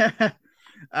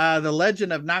 the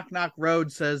legend of Knock Knock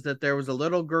Road says that there was a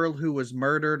little girl who was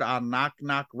murdered on Knock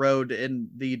Knock Road in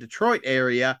the Detroit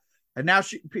area, and now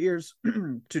she appears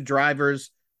to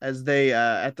drivers as they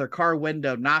at their car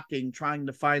window knocking, trying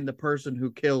to find the person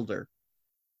who killed her.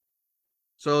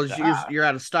 So Ah, you're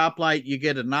at a stoplight, you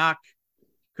get a knock.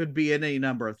 Could be any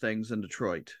number of things in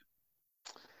Detroit.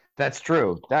 that's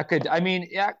true. That could, I mean,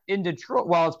 yeah, in Detroit,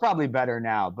 well, it's probably better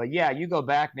now, but yeah, you go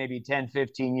back maybe 10,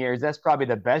 15 years, that's probably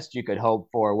the best you could hope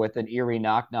for with an eerie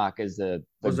knock knock as the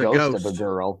Was a ghost of a ghost.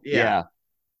 girl. Yeah,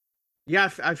 Yeah. yeah.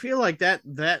 I feel like that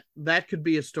could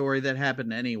be a story that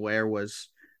happened anywhere. Was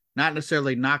not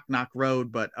necessarily Knock Knock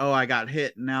Road, but oh, I got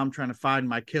hit and now I'm trying to find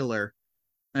my killer.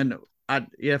 And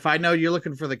if I know you're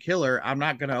looking for the killer, I'm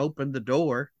not going to open the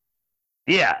door.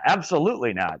 Yeah,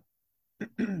 absolutely not.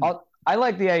 I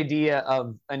like the idea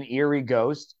of an eerie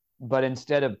ghost, but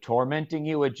instead of tormenting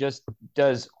you, it just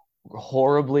does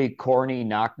horribly corny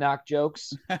knock knock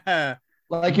jokes.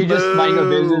 Like you're just minding a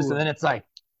business, and Moo. then it's like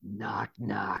knock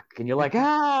knock, and you're like,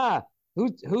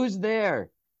 who's there?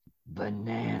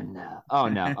 Banana. Oh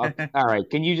no. Okay. All right.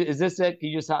 Can you? Is this it? Can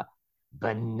you just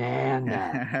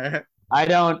banana? I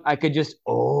don't. I could just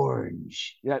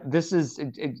orange. Yeah, this is.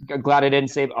 I'm glad I didn't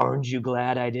say orange. You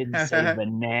glad I didn't say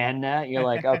banana? You're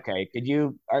like, okay. Could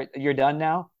you? You're done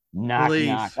now. Knock knock.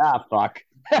 Please Ah, fuck.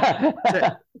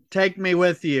 t- take me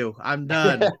with you. I'm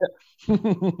done.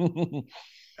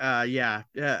 Yeah,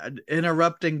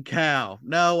 interrupting cow.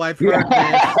 No, I've heard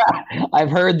Yeah. this. I've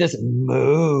heard this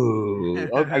moo.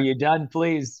 Oh, are you done,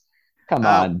 please? Come uh,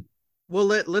 on. well,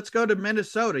 let's go to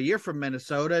Minnesota. You're from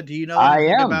Minnesota. Do you know I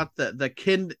anything am. about the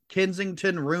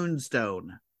Kensington Runestone?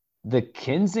 The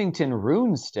Kensington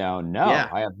Runestone. No, Yeah.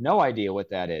 I have no idea what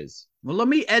that is. Well, let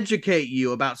me educate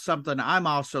you about something I'm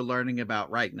also learning about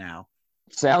right now.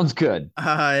 Sounds good. In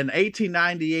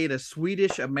 1898, a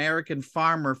Swedish American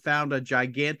farmer found a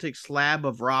gigantic slab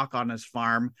of rock on his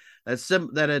farm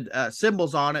that had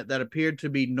symbols on it that appeared to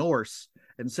be Norse.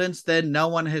 And since then, no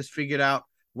one has figured out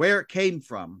where it came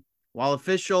from. While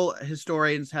official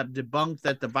historians have debunked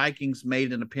that the Vikings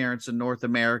made an appearance in North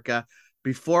America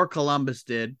before Columbus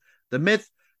did, the myth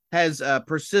has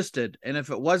persisted. And if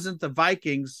it wasn't the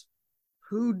Vikings,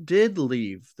 who did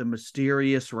leave the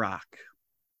mysterious rock?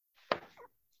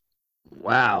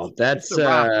 Wow, It's the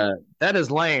rock. that is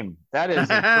lame. That is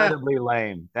incredibly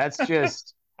lame. That's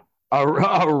just A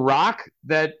rock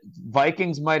that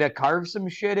Vikings might have carved some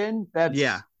shit in.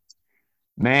 Yeah.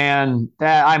 Man,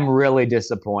 that I'm really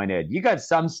disappointed. You got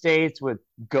some states with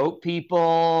goat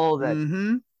people that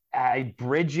Mm-hmm.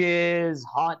 bridges,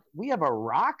 haunt. We have a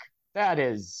rock that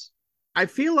is I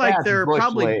feel like that's there are bush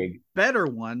probably league. better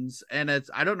ones, and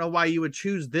I don't know why you would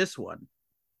choose this one.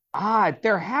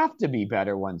 There have to be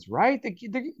better ones, right?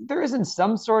 There isn't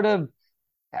some sort of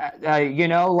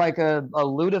like a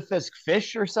lutefisk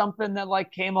fish or something that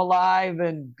like came alive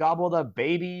and gobbled up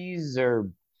babies, or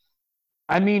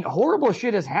I mean, horrible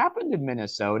shit has happened in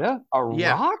Minnesota. A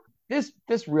Yeah. rock? This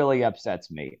really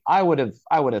upsets me. I would have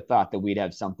thought that we'd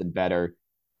have something better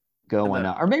going The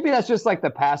on. Or maybe that's just like the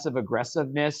passive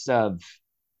aggressiveness of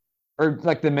or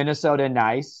like the Minnesota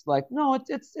nice. Like, no,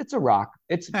 it's a rock.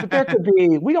 But there could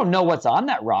be we don't know what's on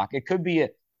that rock. It could be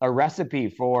a recipe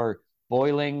for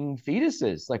boiling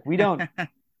fetuses. Like we don't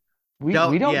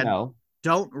don't yeah know.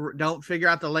 don't figure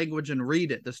out the language and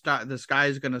read it. The sky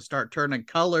is going to start turning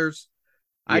colors.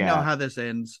 I know Yeah. how this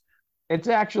ends. It's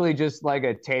actually just like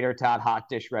a tater tot hot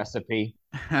dish recipe.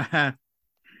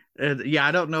 Yeah,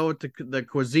 I don't know what the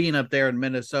cuisine up there in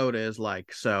Minnesota is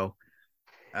like. So,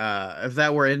 if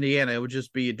that were Indiana, it would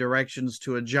just be directions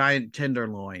to a giant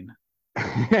tenderloin.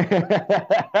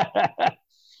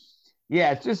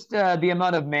 Yeah, it's just the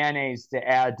amount of mayonnaise to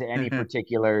add to any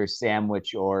particular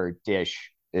sandwich or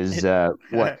dish is it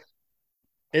what.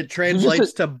 it So just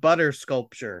translates to butter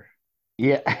sculpture.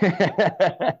 yeah,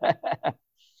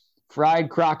 fried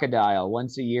crocodile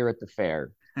once a year at the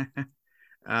fair.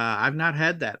 I've not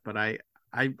had that, but I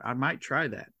might try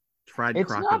that fried It's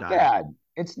not crocodile. bad.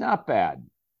 It's not bad.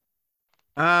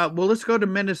 Well, let's go to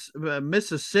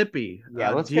Mississippi.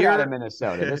 Yeah, let's get out of Deer.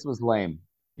 Minnesota. This was lame.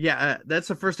 Yeah, that's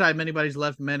the first time anybody's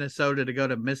left Minnesota to go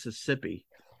to Mississippi.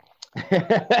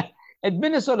 And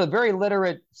Minnesota, very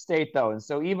literate state though, and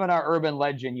so even our urban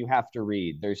legend you have to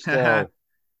read. There's still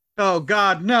Oh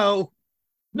God, no,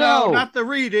 no, no not the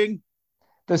reading.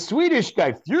 the Swedish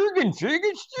guy, Jürgen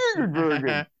Jürgen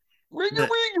Stürgenbergen. Rigger, the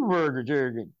rigger, burger,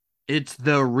 Jürgen. It's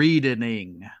the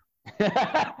reading.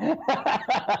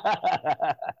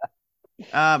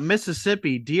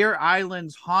 Mississippi, Deer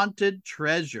Island's haunted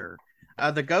treasure.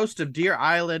 The ghost of Deer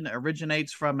Island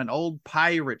originates from an old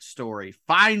pirate story.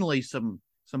 Finally, some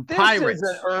This is an pirates.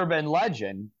 urban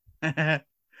legend.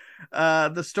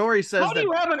 The story says How do that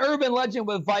you have an urban legend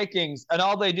with Vikings and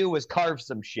all they do was carve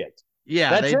some shit? yeah,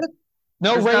 That's they it?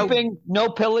 No there's raping, no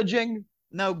pillaging.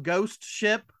 no ghost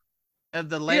ship of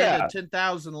the land of Yeah,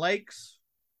 10,000 lakes.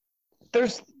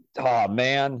 there's oh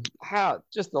man, how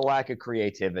just the lack of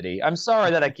creativity. I'm sorry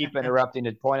that I keep interrupting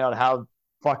to point out how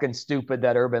fucking stupid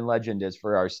that urban legend is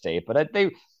for our state, but they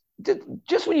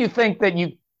just when you think that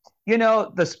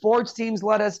the sports teams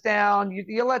let us down,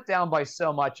 you let down by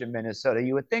so much in Minnesota.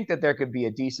 You would think that there could be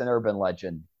a decent urban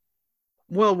legend.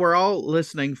 Well, we're all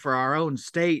listening for our own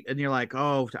state, and you're like,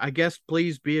 oh, I guess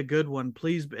please be a good one,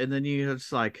 please. And then you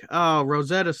it's like, oh,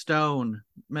 Rosetta Stone.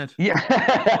 Yeah.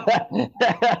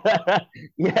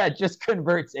 Yeah, it just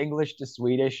converts English to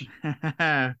Swedish.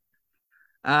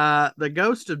 The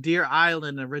ghost of Deer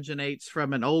Island originates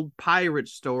from an old pirate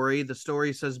story. The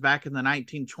story says back in the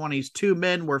 1920s, two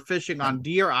men were fishing on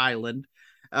Deer Island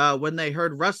when they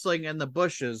heard rustling in the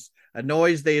bushes, a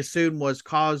noise they assumed was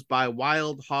caused by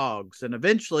wild hogs. And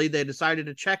eventually they decided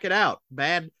to check it out.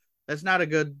 That's not a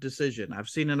good decision. I've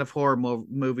seen enough horror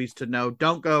movies to know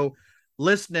don't go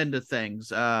listening to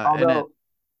things. Although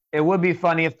it would be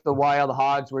funny if the wild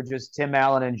hogs were just Tim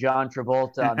Allen and John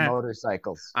Travolta on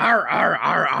motorcycles. Ar, ar,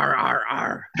 ar, ar, ar,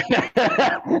 ar.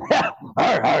 Arr,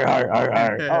 arr, arr, arr,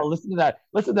 arr. Oh, listen to that.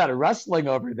 Listen to that rustling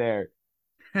over there.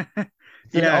 It's an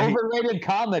Yeah. overrated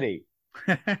comedy.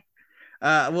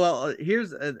 Well,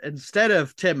 here's instead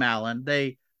of Tim Allen,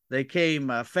 they came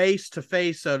face to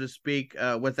face, so to speak,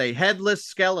 with a headless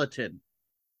skeleton.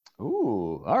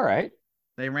 Ooh, all right.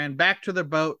 They ran back to their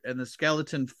boat, and the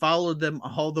skeleton followed them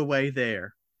all the way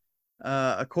there.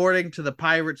 According to the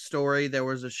pirate story, there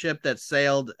was a ship that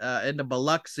sailed into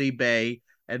Biloxi Bay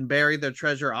and buried their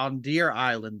treasure on Deer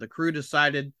Island. The crew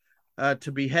decided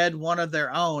to behead one of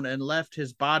their own and left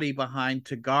his body behind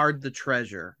to guard the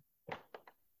treasure.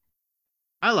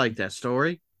 I like that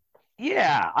story.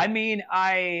 Yeah, I mean,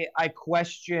 I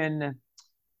question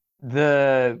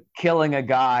the killing a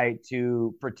guy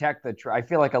to protect I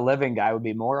feel like a living guy would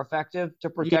be more effective to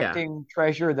Yeah. protecting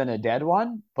treasure than a dead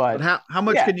one. But But how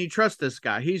much yeah, can you trust this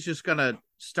guy? He's just gonna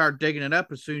start digging it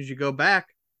up as soon as you go back.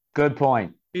 good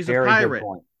point. He's a Very good pirate.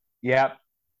 point. Yep.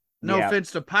 No Yep.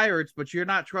 offense to pirates, but you're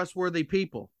not trustworthy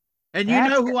people. And you That's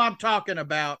know who I'm talking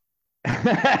about.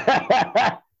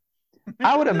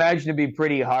 I would imagine it'd be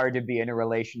pretty hard to be in a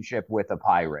relationship with a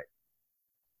pirate.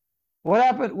 What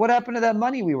happened? What happened to that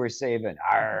money we were saving?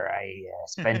 Arr, I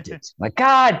spent it. Like,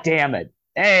 God damn it!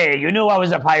 Hey, you knew I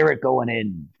was a pirate going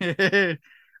in.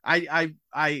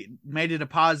 I made a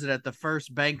deposit at the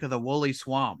first bank of the Woolly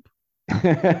Swamp.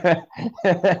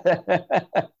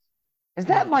 Is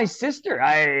that my sister?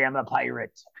 I am a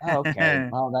pirate. Okay,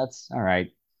 well, that's all right.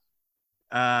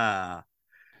 uh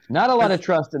Not a lot of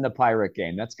trust in the pirate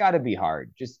game. That's got to be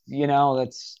hard. Just,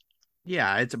 that's.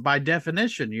 yeah, it's by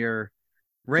definition you're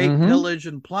rape, Mm-hmm. pillage,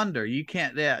 and plunder. You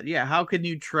can't. Yeah. How can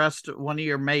you trust one of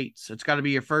your mates? It's got to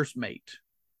be your first mate.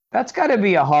 That's got to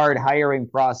be a hard hiring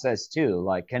process too.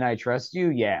 Like, can I trust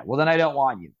you? Yeah. Well, then I don't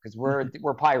want you because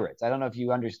we're pirates. I don't know if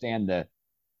you understand the.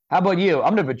 How about you?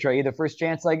 I'm gonna betray you the first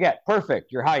chance I get.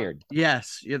 Perfect. You're hired.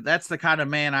 Yes, that's the kind of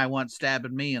man I want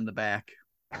stabbing me in the back.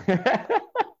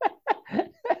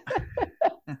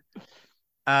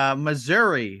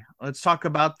 Missouri. Let's talk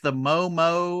about the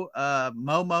Momo,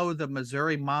 the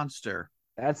Missouri Monster.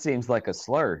 That seems like a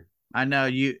slur. I know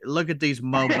you look at these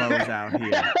Momos out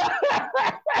here.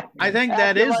 I think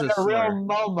that is like a slur. Real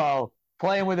Momo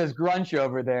playing with his grunch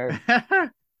over there.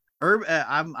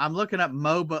 I'm looking up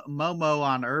Momo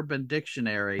on Urban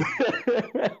Dictionary.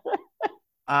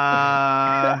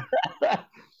 Not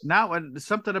when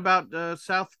something about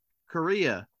South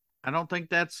Korea. I don't think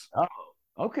that's. Oh,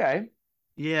 okay.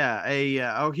 Yeah,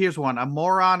 here's one: a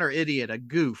moron or idiot, a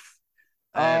goof.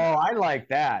 I like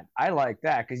that. I like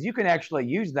that because you can actually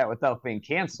use that without being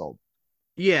canceled.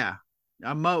 Yeah,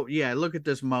 Yeah, look at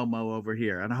this Momo over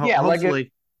here, and Yeah,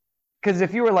 hopefully, because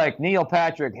if you were like Neil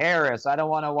Patrick Harris, I don't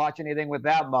want to watch anything with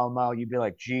that Momo. You'd be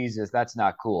like, Jesus, that's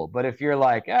not cool. But if you're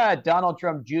like, Donald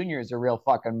Trump Jr. is a real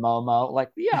fucking Momo, like,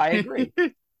 yeah, I agree.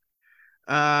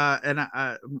 and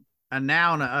a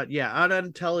noun,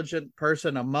 unintelligent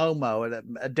person, a Momo.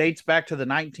 It dates back to the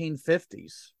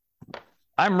 1950s.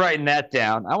 I'm writing that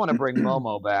down. I want to bring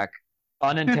Momo back.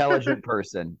 Unintelligent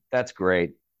person. That's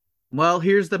great. Well,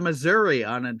 here's the Missouri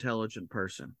unintelligent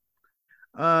person.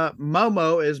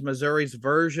 Momo is Missouri's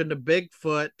version of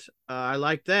Bigfoot. I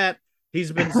like that.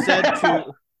 He's been said to.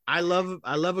 I love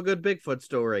a good Bigfoot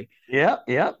story. Yep.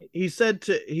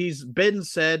 He's been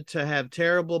said to have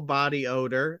terrible body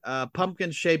odor,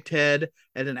 pumpkin shaped head,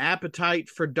 and an appetite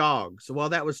for dogs. Well,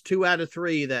 that was 2 out of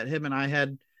 3 that him and I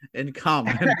had in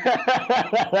common.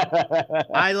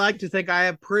 I like to think I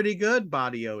have pretty good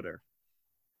body odor.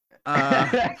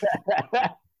 They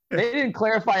didn't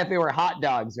clarify if they were hot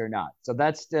dogs or not, so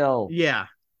that's still yeah.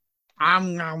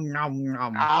 Who's letting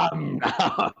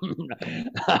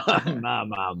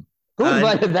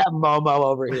that Momo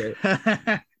over here?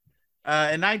 In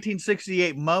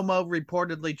 1968, Momo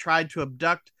reportedly tried to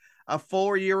abduct a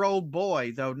 4-year-old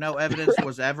boy, though no evidence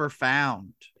was ever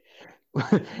found.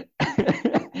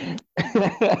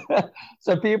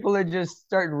 So people are just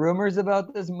starting rumors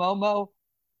about this Momo.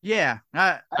 Yeah,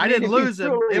 I didn't lose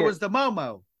him. It was the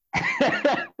Momo.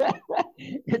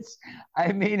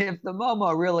 If the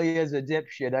Momo really is a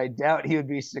dipshit, I doubt he would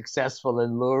be successful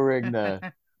in luring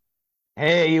the.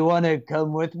 Hey, you want to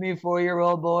come with me,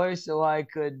 4-year-old boy, so I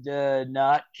could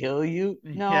not kill you?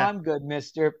 No, yeah. I'm good,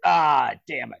 mister. Ah,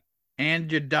 damn it.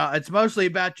 And your dog. It's mostly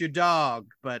about your dog,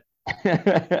 but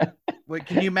wait,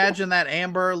 can you imagine that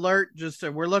Amber Alert? Just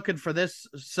we're looking for this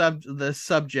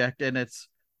subject, and it's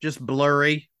just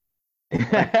blurry.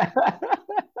 I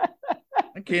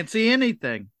can't see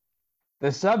anything.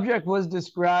 The subject was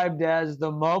described as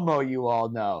the Momo you all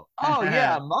know. Oh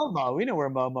yeah, Momo. We know where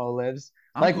Momo lives.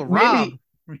 Uncle Rob.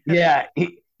 Yeah,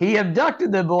 he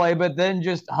abducted the boy, but then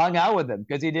just hung out with him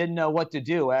because he didn't know what to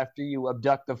do after you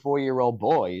abduct the 4-year-old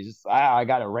boy. He's just, I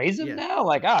got to raise him now?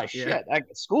 Like, shit,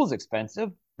 school's expensive.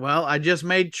 Well, I just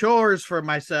made chores for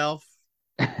myself.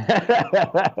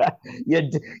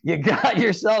 You got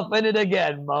yourself in it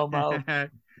again, Momo.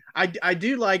 I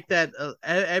do like that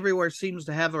everywhere seems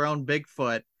to have their own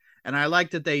Bigfoot, and I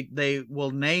like that they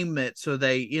will name it so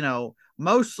they,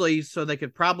 mostly so they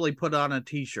could probably put on a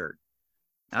t-shirt.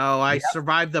 Oh, I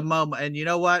survived the moment. And you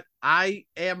know what? I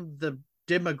am the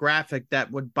demographic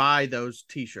that would buy those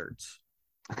t-shirts.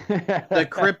 The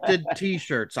cryptid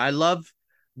t-shirts. I love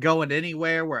going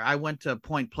anywhere. Where I went to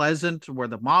Point Pleasant where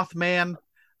the Mothman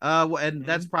and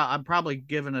that's I'm probably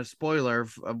giving a spoiler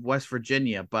of West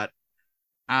Virginia, but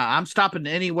I'm stopping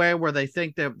anywhere where they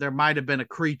think that there might have been a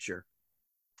creature.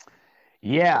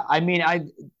 Yeah, I mean,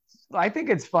 I think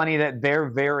it's funny that their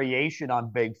variation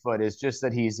on Bigfoot is just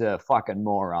that he's a fucking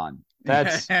moron.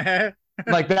 That's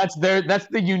like that's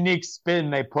the unique spin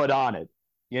they put on it.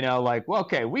 Like, well,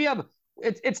 okay, we have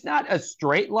it's not a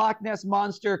straight Loch Ness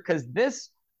monster because this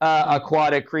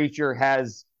aquatic creature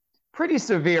has pretty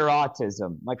severe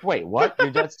autism. Like, wait, what?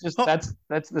 Oh, That's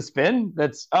the spin.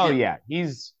 Oh yeah. yeah,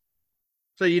 he's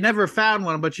So you never found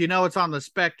one, but you know it's on the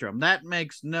spectrum. That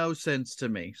makes no sense to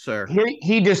me, sir.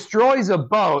 he destroys a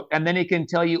boat and then he can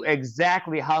tell you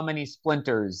exactly how many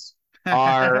splinters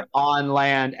are on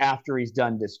land after he's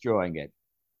done destroying it.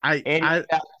 I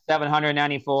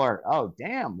 88,794. Oh,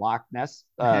 damn. Loch Ness.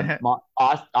 Otzi?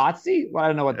 Well, I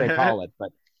don't know what they call it, but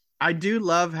I do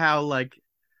love how like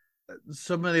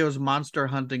some of those monster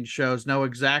hunting shows know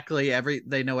exactly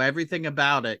they know everything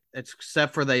about it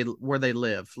except for they where they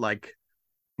live. Like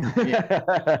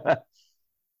yeah,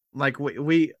 like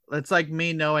we it's like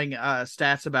me knowing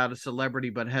stats about a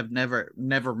celebrity but have never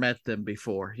met them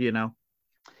before, you know.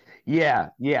 yeah,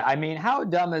 yeah. I mean, how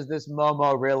dumb is this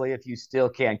Momo really if you still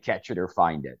can't catch it or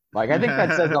find it? Like, I think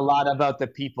that says a lot about the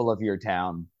people of your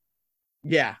town.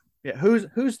 Yeah. Yeah,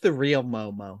 who's the real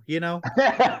Momo, you know?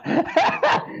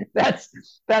 that's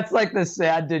that's like the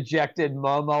sad, dejected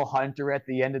Momo Hunter at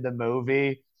the end of the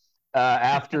movie,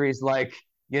 after he's like,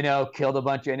 killed a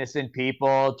bunch of innocent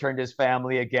people, turned his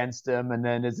family against him, and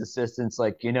then his assistant's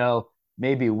like,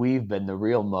 maybe we've been the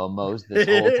real Momos this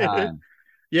whole time.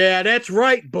 Yeah, that's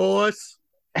right, boss.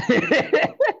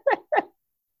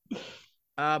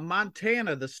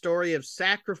 Montana, the story of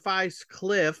Sacrifice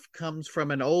Cliff comes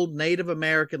from an old Native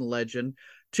American legend.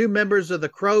 Two members of the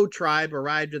Crow tribe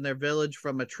arrived in their village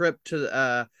from a trip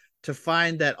to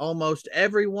find that almost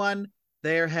everyone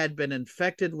there had been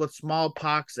infected with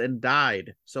smallpox and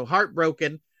died. So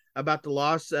heartbroken about the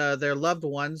loss their loved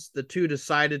ones, the two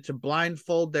decided to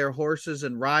blindfold their horses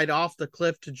and ride off the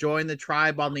cliff to join the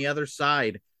tribe on the other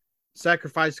side.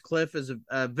 Sacrifice Cliff is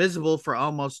visible for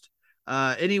almost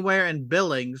anywhere in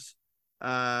Billings.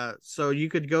 So you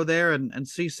could go there and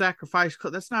see Sacrifice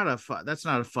Cliff. That's not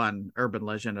a fun urban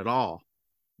legend at all.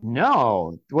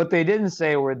 No, what they didn't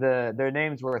say were their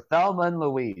names were Thelma and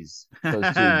Louise. Those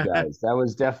two guys. That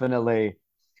was definitely,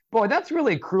 boy. That's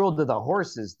really cruel to the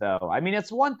horses, though. I mean,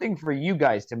 it's one thing for you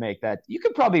guys to make that. You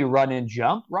could probably run and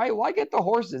jump, right? Why get the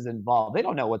horses involved? They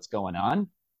don't know what's going on.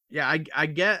 Yeah, I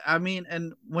get. I mean,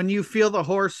 and when you feel the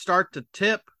horse start to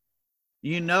tip,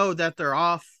 you know that they're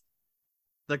off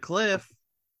the cliff.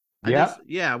 Yeah,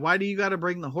 Yeah. Why do you got to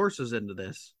bring the horses into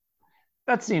this?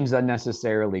 that seems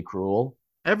unnecessarily cruel.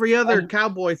 Every other And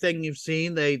cowboy thing you've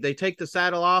seen, they take the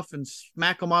saddle off and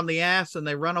smack them on the ass and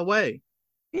they run away.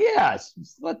 yes,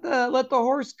 let the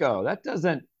horse go. That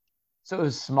doesn't. So it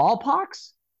was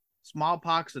smallpox.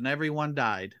 Smallpox and everyone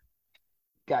died.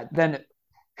 God, then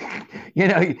you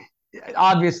know,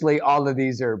 obviously all of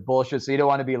these are bullshit. So you don't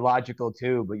want to be logical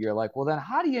too. But you're like, well, then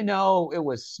how do you know it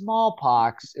was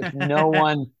smallpox if no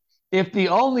one, if the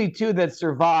only two that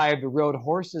survived rode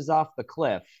horses off the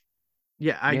cliff?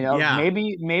 Yeah, yeah.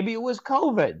 Maybe it was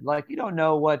COVID. Like you don't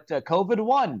know what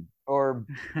COVID-1 or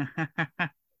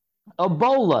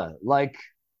Ebola. Like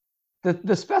the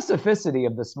specificity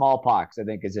of the smallpox, I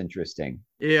think, is interesting.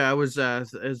 Yeah, it was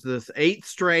is this eighth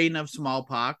strain of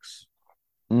smallpox.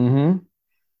 Mm-hmm.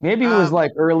 Maybe it was Um,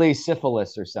 like early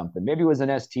syphilis or something. Maybe it was an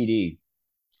STD.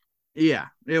 yeah,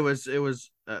 it was.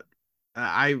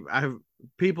 I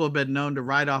people have been known to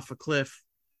ride off a cliff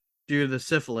due to the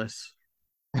syphilis.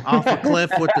 Off a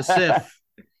cliff with the sif.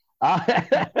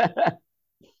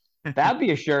 That'd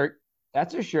be a shirt.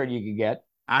 That's a shirt you could get.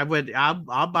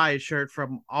 I'll buy a shirt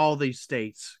from all these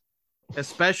states,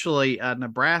 especially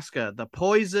Nebraska. The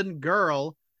Poison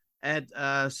Girl at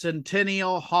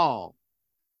Centennial Hall.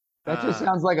 That just Uh,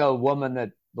 sounds like a woman that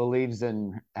believes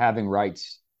in having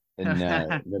rights in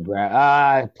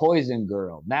Nebraska. Poison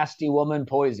girl, nasty woman,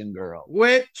 poison girl.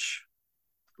 which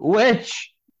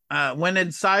Which uh, when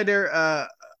Insider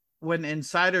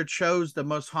chose the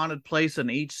most haunted place in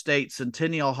each state,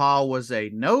 Centennial Hall was a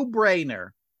no-brainer.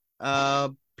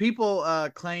 People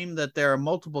claim that there are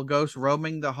multiple ghosts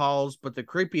roaming the halls, but the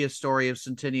creepiest story of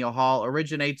Centennial Hall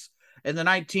originates in the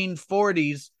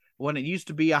 1940s when it used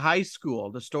to be a high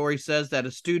school. The story says that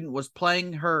a student was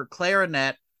playing her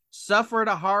clarinet, suffered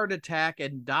a heart attack,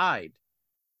 and died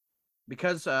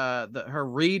because her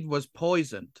reed was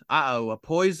poisoned. A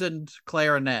poisoned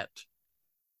clarinet.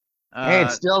 Hey,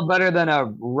 it's Uh, still better than a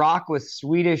rock with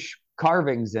Swedish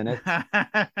carvings in it.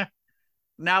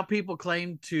 Now people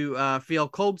claim to feel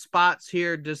cold spots,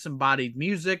 hear disembodied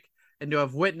music, and to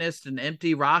have witnessed an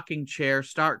empty rocking chair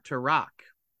start to rock.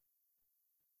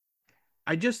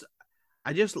 I just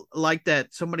I just like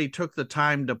that somebody took the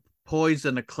time to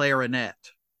poison a clarinet.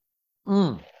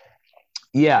 Mm.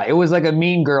 Yeah, it was like a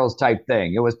Mean Girls type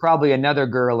thing. It was probably another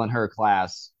girl in her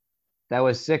class that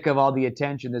was sick of all the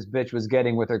attention this bitch was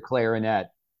getting with her clarinet.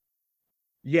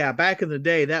 Yeah, back in the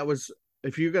day, that was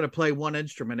if you're going to play one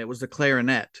instrument, it was the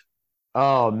clarinet.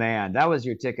 Oh man, that was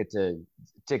your ticket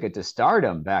to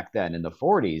stardom back then in the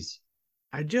 40s.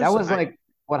 I That just was like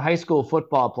what high school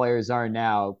football players are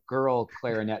now, girl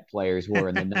clarinet players were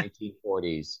in the I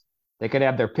 1940s. They could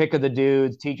have their pick of the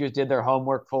dudes, teachers did their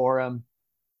homework for them.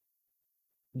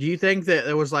 Do you think that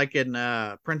it was like in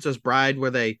Princess Bride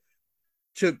where they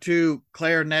took two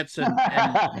clarinets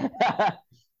and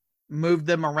moved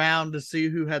them around to see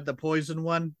who had the poison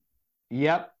one?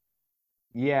 Yep.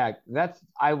 Yeah, that's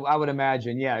I would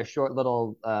imagine. Yeah, a short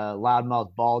little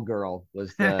loudmouth ball girl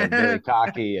was very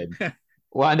cocky and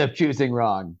wound up choosing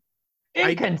wrong.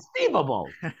 I Inconceivable.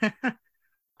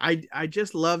 I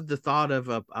just love the thought of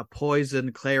a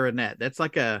poison clarinet. That's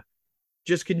like a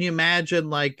just can you imagine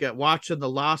like watching the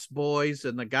Lost Boys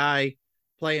and the guy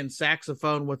playing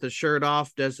saxophone with his shirt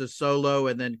off does a solo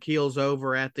and then keels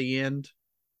over at the end?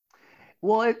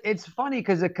 Well, it's funny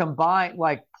because it combined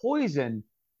like poison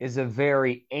is a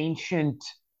very ancient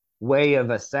way of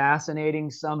assassinating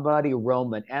somebody,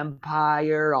 Roman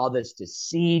Empire, all this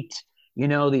deceit,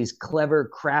 these clever,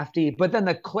 crafty. But then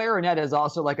the clarinet is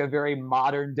also like a very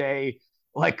modern day,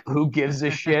 like who gives a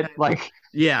shit? Like,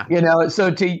 Yeah, so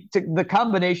to the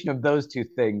combination of those two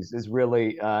things is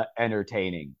really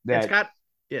entertaining. it's That got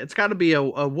yeah, it's got to be a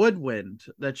woodwind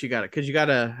that you got it because you got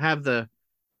to have the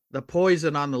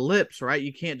poison on the lips, right?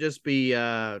 You can't just be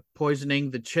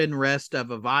poisoning the chin rest of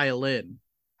a violin.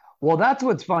 Well, that's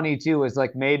what's funny too is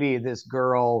like maybe this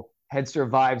girl had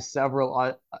survived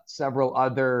several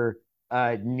other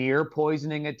near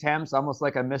poisoning attempts, almost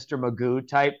like a Mr. Magoo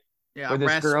type, Yeah, where a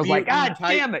this girl's like, Rasputin "God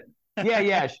type. damn it, yeah,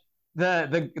 yeah."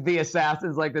 The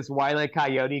assassin's like this Wile E.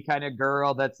 Coyote kind of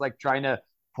girl that's like trying to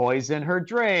poison her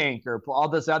drink or all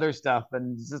this other stuff,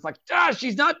 and it's just like,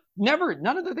 she's not never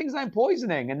none of the things I'm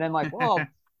poisoning, and then like, well,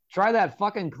 try that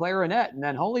fucking clarinet, and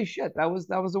then holy shit, that was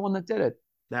the one that did it.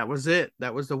 That was it.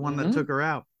 That was the one that Mm-hmm. took her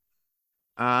out.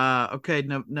 Okay,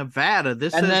 Nevada.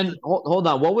 This And says then hold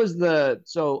on, what was a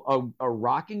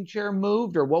rocking chair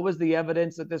moved, or what was the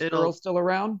evidence that this it'll girl's still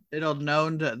around? it'll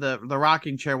known to the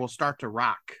rocking chair will start to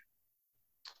rock.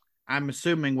 I'm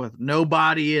assuming with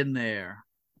nobody in there.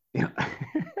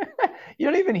 You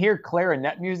don't even hear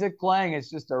clarinet music playing. It's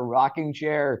just a rocking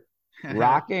chair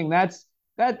rocking.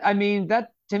 I mean, that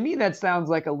to me that sounds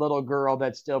like a little girl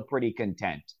that's still pretty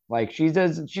content. Like she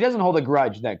doesn't hold a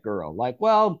grudge, that girl. Like,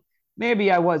 well,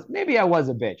 maybe I was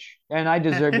a bitch and I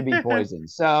deserve to be poisoned.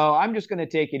 So I'm just gonna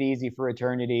take it easy for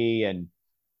eternity and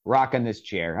rock in this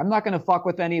chair. I'm not gonna fuck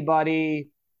with anybody.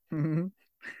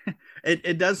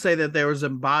 It does say that there was a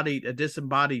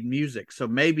disembodied music, so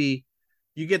maybe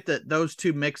you get those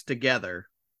two mixed together.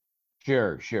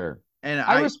 Sure, sure. And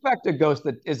I I respect a ghost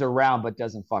that is around but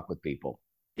doesn't fuck with people.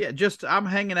 yeah, just I'm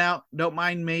hanging out. Don't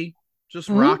mind me. Just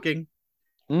Mm-hmm. rocking.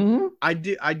 Mm-hmm.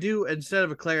 I do instead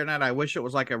of a clarinet, I wish it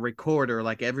was like a recorder,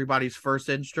 like everybody's first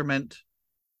instrument.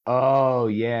 Oh,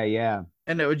 yeah, yeah.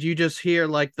 And it would you just hear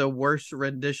like the worst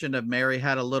rendition of Mary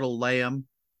Had a Little Lamb.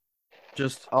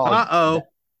 Just Oh, uh-oh.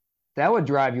 that would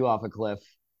drive you off a cliff.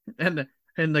 And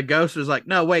and the ghost is like,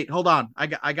 no, wait, hold on.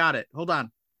 I got it. Hold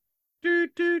on. Do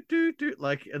do do do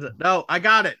like no, I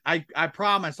got it. I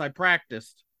promise I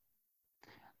practiced.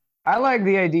 I like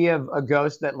the idea of a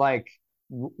ghost that like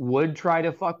would try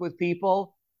to fuck with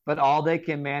people, but all they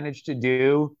can manage to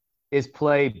do is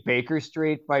play Baker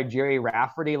Street by Jerry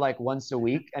Rafferty like once a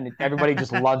week, and everybody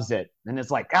just loves it. And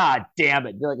it's like, God damn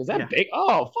it! You're like, is that Yeah. big?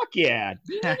 Oh, fuck yeah!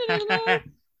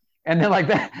 And then like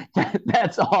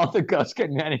that's all the ghost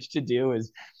can manage to do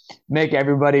is make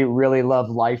everybody really love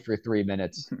life for 3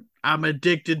 minutes. I'm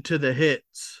addicted to the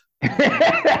hits.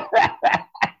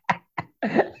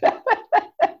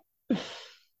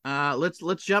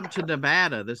 Let's jump to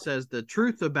Nevada. This says the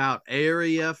truth about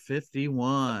Area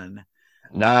 51. Uh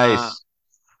Nice.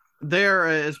 there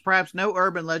is perhaps no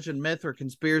urban legend, myth, or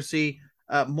conspiracy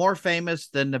more famous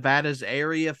than Nevada's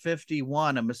Area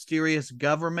 51, a mysterious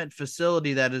government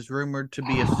facility that is rumored to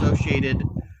be associated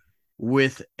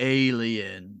with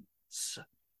aliens.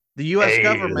 The U.S.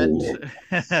 government,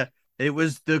 Alien. it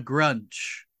was the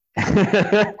Grunch,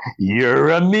 You're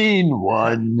a mean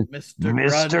one, Mr.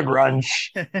 Mr.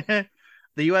 Grunch. Grunch.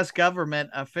 The U.S. government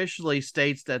officially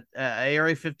states that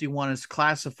Area 51 is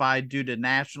classified due to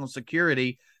national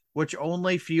security, which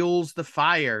only fuels the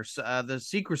fires. The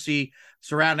secrecy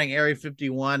surrounding Area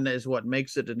 51 is what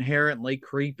makes it inherently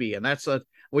creepy, and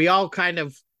we all kind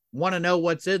of want to know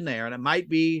what's in there, and it might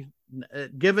be,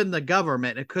 given the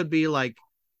government, it could be like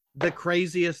the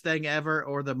craziest thing ever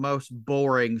or the most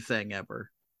boring thing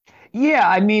ever. Yeah,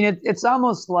 I mean, it's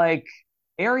almost like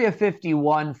Area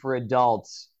 51 for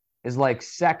adults is like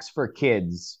sex for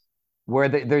kids, where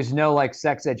there's no like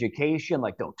sex education,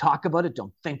 like don't talk about it,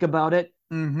 don't think about it.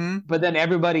 Mm-hmm. But then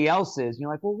everybody else is, you're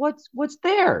like, well, what's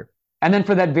there? And then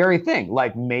for that very thing,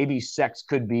 like maybe sex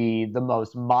could be the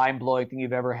most mind-blowing thing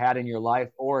you've ever had in your life,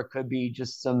 or it could be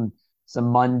just some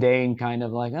mundane kind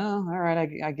of like, oh, all right,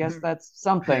 I guess that's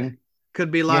something.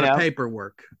 Could be a you lot of know,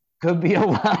 paperwork. could be a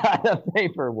lot of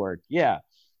paperwork. Yeah.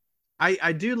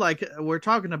 I do like, we're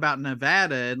talking about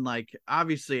Nevada, and like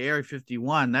obviously Area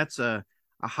 51, that's a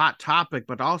hot topic,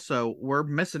 but also we're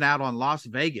missing out on Las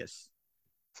Vegas.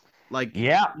 Like,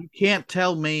 Yeah. you can't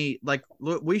tell me, like,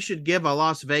 look, we should give a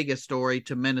Las Vegas story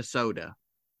to Minnesota.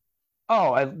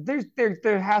 Oh,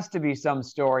 there has to be some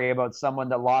story about someone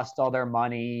that lost all their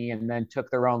money and then took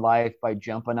their own life by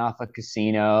jumping off a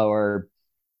casino or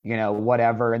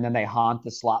whatever, and then they haunt the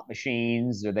slot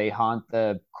machines or they haunt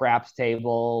the craps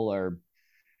table or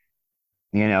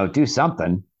do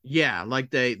something. Yeah,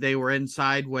 like they were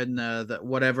inside when the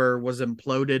whatever was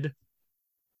imploded.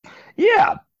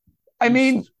 Yeah, I You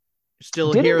mean,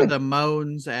 still didn't hear the the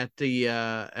moans at the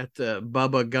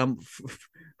Bubba Gump.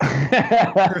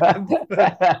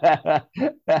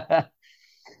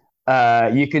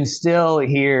 you can still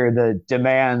hear the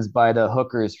demands by the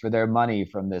hookers for their money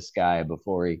from this guy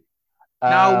before he.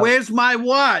 Now, where's my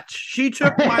watch? She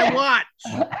took my watch.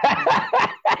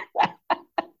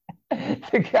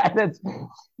 The guy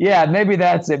yeah, maybe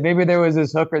that's it. Maybe there was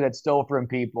this hooker that stole from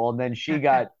people, and then she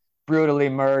got brutally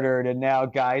murdered, and now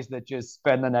guys that just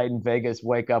spend the night in Vegas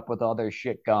wake up with all their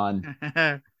shit gone.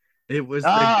 It was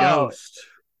the ghost.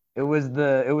 It was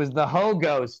the Ho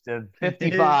Ghost of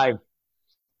 55.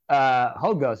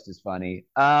 Ho Ghost is funny.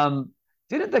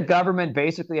 Didn't the government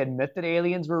basically admit that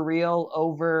aliens were real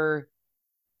over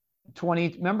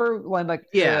 20? Remember when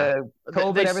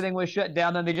COVID, everything was shut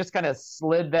down, then they just kind of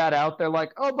slid that out there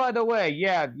like, oh, by the way,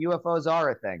 yeah, UFOs are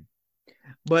a thing.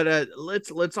 But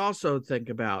let's also think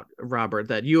about, Robert,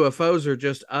 that UFOs are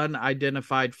just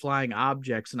unidentified flying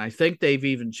objects, and I think they've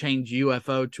even changed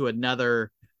UFO to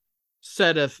another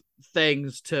set of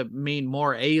things to mean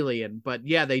more alien. But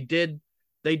yeah, they did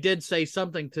say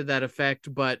something to that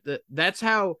effect. But that's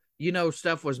how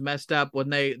stuff was messed up when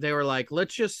they were like,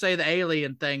 let's just say the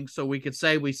alien thing so we could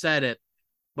say we said it,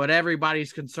 but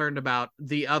everybody's concerned about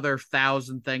the other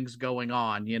 1,000 things going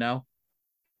on.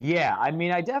 Yeah, I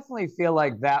mean, I definitely feel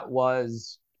like that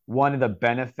was one of the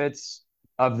benefits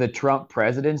of the Trump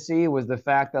presidency, was the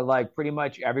fact that like pretty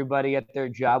much everybody at their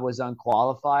job was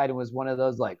unqualified and was one of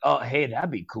those like, oh, hey, that'd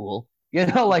be cool.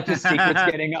 Like just secrets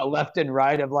getting out left and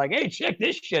right of like, hey, check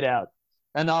this shit out.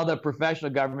 And all the professional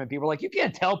government people are like, you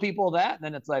can't tell people that. And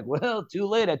then it's like, well, too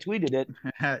late. I tweeted it.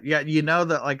 Yeah,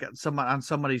 that like someone on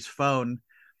somebody's phone,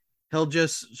 he'll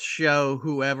just show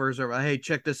whoever's around, hey,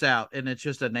 check this out, and it's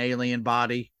just an alien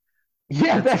body.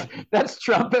 Yeah, that's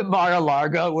Trump at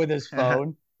Mar-a-Lago with his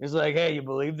phone. He's like, hey, you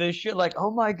believe this shit? Like,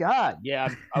 oh my god, yeah,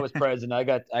 I was president.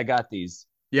 I got these.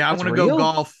 Yeah, I want to go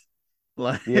golf.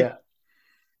 Like, yeah.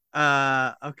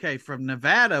 Okay, from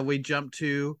Nevada we jump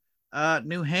to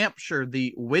New Hampshire,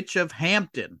 the Witch of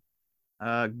Hampton.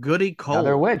 Goody Cole.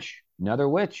 Another witch.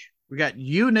 We got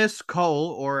Eunice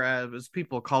Cole, or as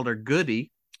people called her,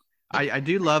 Goody. I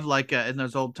do love, like, in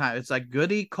those old times, it's like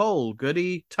Goody Cole,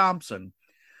 Goody Thompson.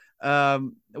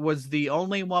 Was the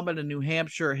only woman in New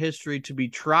Hampshire history to be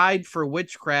tried for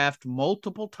witchcraft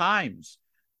multiple times.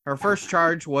 Her first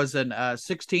charge was in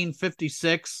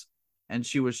 1656, and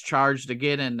she was charged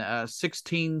again in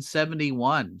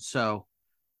 1671. So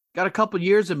got a couple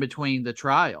years in between the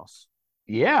trials.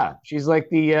 Yeah, she's like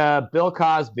the Bill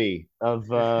Cosby of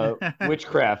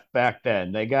witchcraft back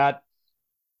then. They got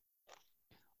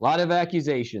a lot of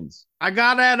accusations. I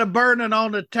got out of burning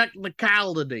on a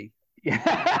technicality.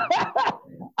 Yeah.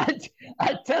 I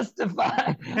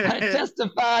testified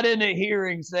in a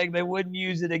hearing saying they wouldn't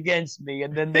use it against me,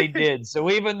 and then they did.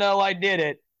 So even though I did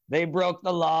it, they broke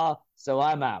the law, so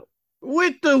I'm out.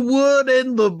 With the wood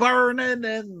and the burning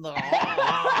and the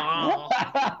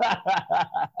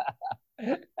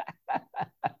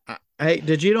Hey,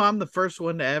 did you know I'm the first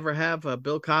one to ever have a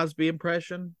Bill Cosby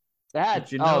impression?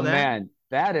 Did you know that? Man,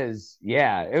 that is,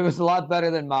 yeah, it was a lot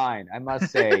better than mine, I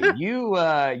must say.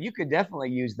 You could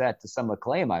definitely use that to some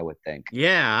acclaim, I would think.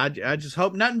 Yeah, I just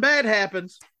hope nothing bad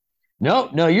happens. No,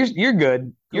 you're good.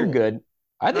 Cool. You're good.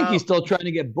 I think he's still trying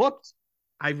to get booked.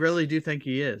 I really do think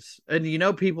he is. And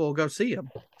people will go see him.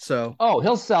 So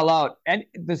he'll sell out. And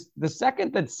the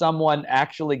second that someone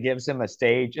actually gives him a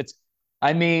stage, you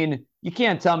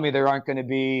can't tell me there aren't going to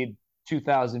be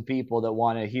 2,000 people that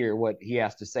want to hear what he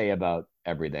has to say about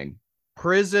everything.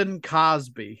 Prison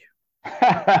Cosby. So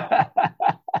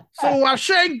I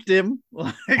shanked him.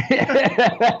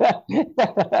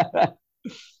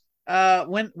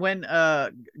 When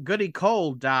Goody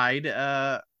Cole died,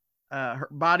 her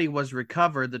body was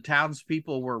recovered. The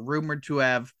townspeople were rumored to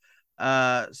have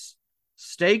uh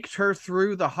staked her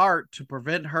through the heart to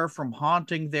prevent her from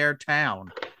haunting their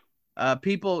town.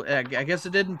 People, I guess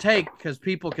it didn't take because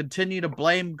people continue to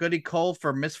blame Goody Cole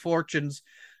for misfortunes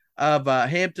of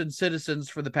Hampton citizens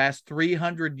for the past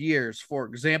 300 years. For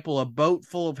example, a boat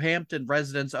full of Hampton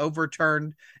residents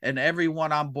overturned and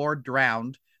everyone on board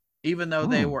drowned, even though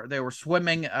they were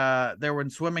swimming. They were in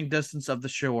swimming distance of the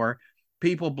shore.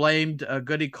 People blamed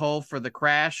Goody Cole for the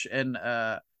crash and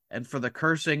for the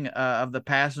cursing of the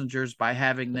passengers by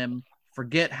having them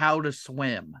forget how to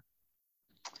swim.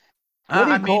 I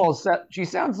Goody mean, Cole, she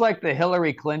sounds like the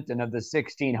Hillary Clinton of the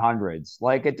 1600s.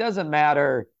 Like, it doesn't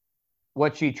matter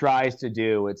what she tries to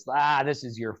do. It's, this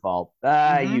is your fault.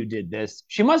 mhm. You did this.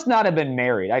 She must not have been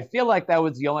married. I feel like that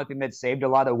was the only thing that saved a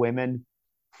lot of women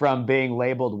from being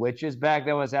labeled witches back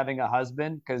then, was having a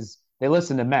husband, because they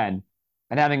listen to men.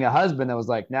 And having a husband that was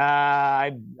like,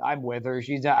 I'm with her.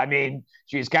 I mean,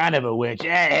 she's kind of a witch,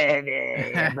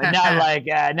 but not like,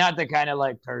 not the kind of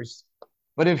like curse.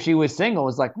 But if she was single,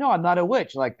 it's like, no, I'm not a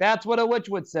witch. Like, that's what a witch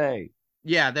would say.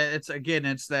 Yeah, that it's again,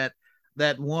 it's that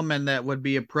woman that would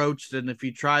be approached, and if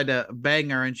you try to bang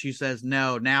her and she says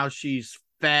no, now she's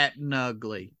fat and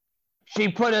ugly. She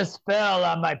put a spell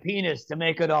on my penis to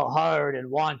make it all hard and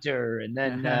want her. And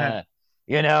then, I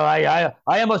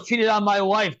almost cheated on my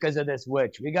wife because of this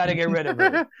witch. We got to get rid of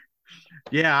her.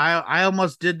 Yeah, I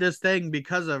almost did this thing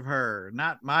because of her,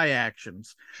 not my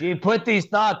actions. She put these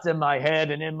thoughts in my head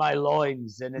and in my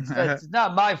loins, and it's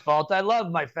not my fault. I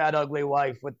love my fat, ugly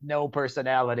wife with no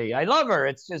personality. I love her.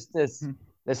 It's just this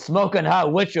smoking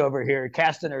hot witch over here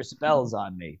casting her spells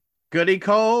on me. Goody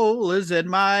Cole is in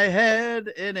my head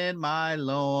and in my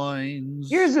loins.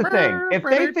 Here's the thing: if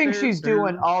they think she's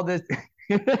doing all this,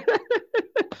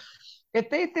 if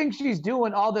they think she's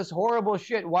doing all this horrible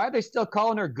shit, why are they still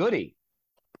calling her Goody?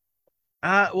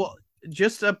 Well,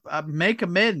 just make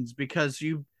amends because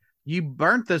you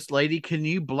burnt this lady. Can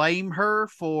you blame her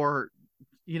for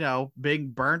being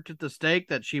burnt at the stake?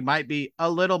 That she might be a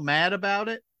little mad about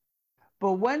it.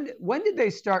 But when did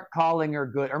they start calling her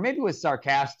good? Or maybe it was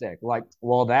sarcastic, like,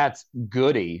 well, that's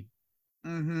Goody.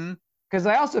 Mm-hmm. Because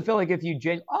I also feel like if you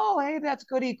oh, hey, that's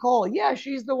Goody Cole. Yeah,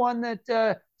 she's the one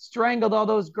that strangled all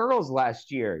those girls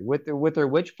last year with her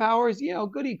witch powers.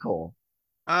 Goody Cole.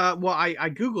 Well, I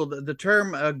googled the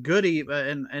term goody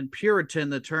and Puritan.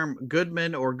 The term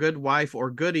goodman or good wife or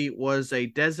goody was a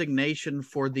designation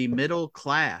for the middle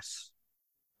class.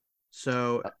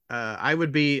 So I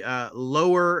would be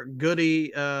lower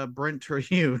goody Brent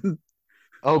Terhune.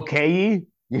 Okay,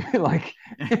 like,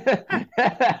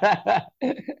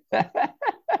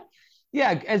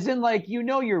 yeah, as in like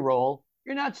your role.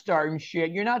 You're not starting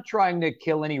shit. You're not trying to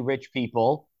kill any rich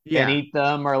people and Yeah, eat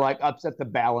them or like upset the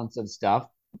balance of stuff.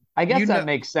 I you guess know. that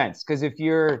makes sense because if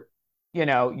you're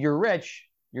rich,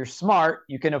 you're smart,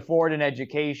 you can afford an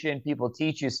education, people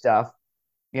teach you stuff,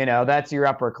 that's your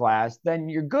upper class. Then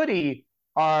your goody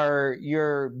are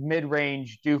your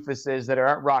mid-range doofuses that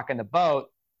aren't rocking the boat.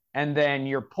 And then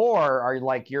your poor are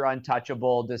like your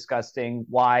untouchable, disgusting.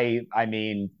 Why? I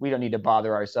mean, we don't need to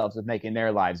bother ourselves with making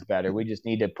their lives better. We just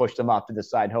need to push them off to the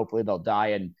side. Hopefully they'll die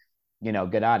and,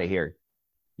 get out of here.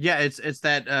 Yeah, it's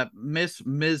that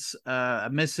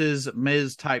Mrs.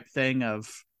 Ms type thing of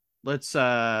let's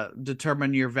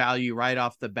determine your value right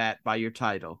off the bat by your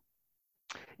title.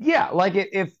 Yeah, like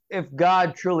if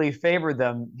God truly favored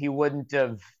them, he wouldn't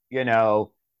have,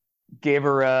 gave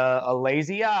her a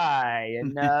lazy eye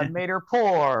and made her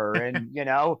poor. And,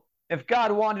 if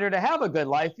God wanted her to have a good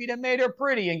life, he'd have made her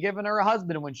pretty and given her a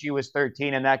husband when she was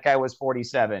 13 and that guy was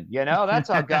 47. That's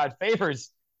how God favors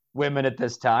women at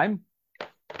this time.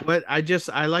 But I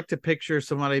like to picture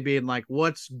somebody being like,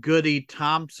 "What's Goody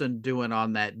Thompson doing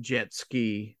on that jet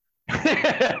ski?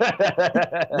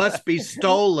 Must be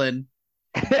stolen."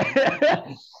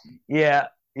 Yeah,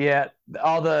 yeah.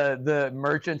 All the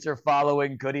merchants are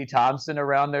following Goody Thompson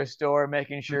around their store,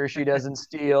 making sure she doesn't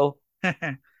steal.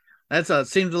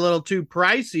 Seems a little too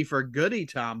pricey for Goody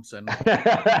Thompson.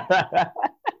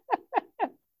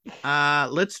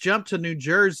 Let's jump to New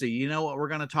Jersey. You know what we're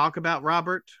going to talk about,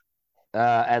 Robert?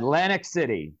 Atlantic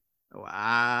City.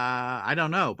 I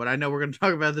don't know, but I know we're going to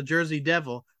talk about the Jersey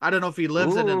Devil. I don't know if he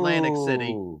lives in Atlantic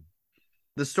City. Ooh,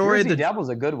 The story of Jersey the Devil's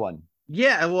a good one.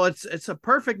 Yeah, well, it's a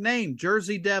perfect name,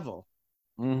 Jersey Devil.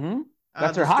 Mm-hmm. Uh,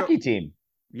 That's the her sto- hockey team.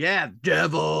 yeah,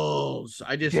 Devils.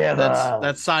 That's Devil.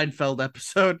 Seinfeld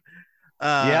episode.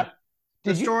 Uh, Yep.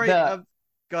 the Did you story the of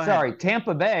Go ahead. Sorry,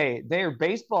 Tampa Bay, their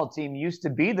baseball team used to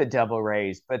be the Devil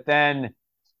Rays, but then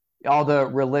all the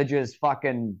religious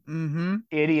fucking Mm-hmm.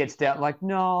 idiots that like,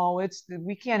 no,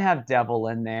 we can't have devil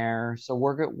in there, so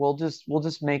we'll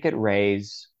just make it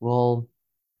raise. We'll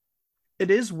It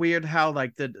is weird how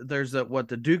like there's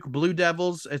the Duke Blue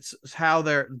Devils. It's how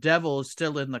their devil is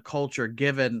still in the culture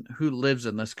given who lives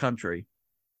in this country.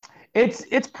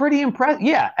 it's pretty impressive.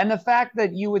 Yeah, and the fact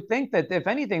that you would think that if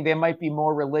anything, they might be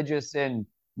more religious in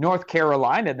North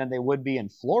Carolina than they would be in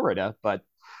Florida, but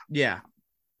Yeah.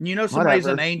 You know somebody's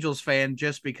an whatever. Angels fan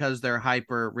just because they're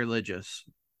hyper religious.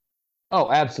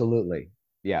 Oh, absolutely.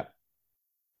 Yeah.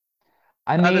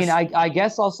 I mean, This I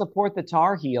guess I'll support the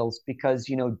Tar Heels because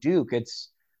Duke. It's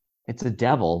a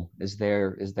devil is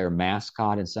their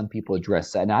mascot, and some people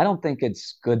address that. And I don't think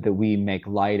it's good that we make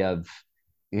light of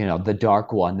the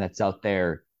dark one that's out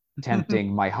there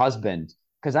tempting my husband.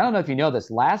 Because I don't know if you know this.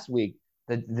 Last week,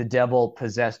 the devil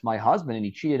possessed my husband, and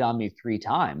he cheated on me 3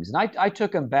 times. And I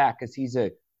took him back because he's a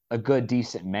good,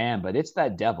 decent man. But it's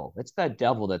that devil. It's that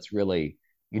devil that's really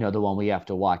the one we have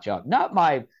to watch out. Not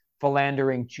my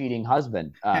philandering, cheating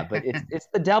husband, but it's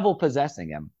the devil possessing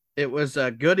him. it was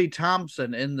Goody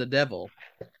Thompson in The Devil.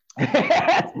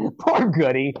 Poor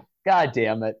Goody. God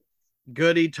damn it.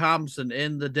 Goody Thompson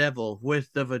in The Devil with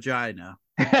the vagina.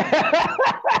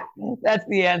 That's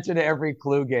the answer to every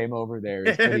clue game over there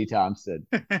is Goody Thompson.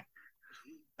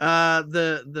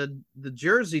 The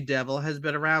Jersey Devil has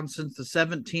been around since the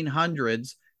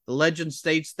 1700s. The legend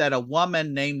states that a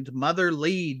woman named Mother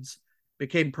Leeds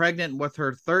became pregnant with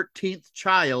her 13th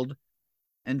child,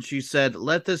 and she said,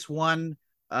 "Let this one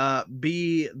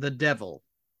be the devil."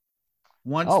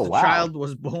 Once Oh, the wow. child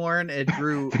was born, it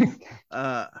grew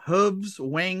hooves,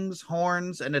 wings,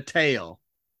 horns, and a tail.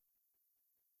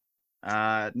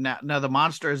 Now the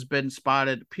monster has been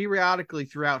spotted periodically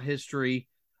throughout history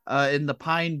in the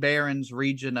Pine Barrens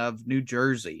region of New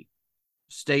Jersey.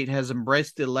 State has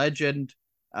embraced the legend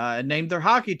and named their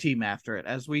hockey team after it,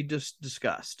 as we just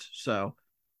discussed. So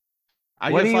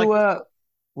I What do just like. you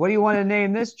what do you want to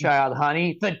name this child,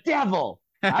 honey? The devil.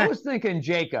 I was thinking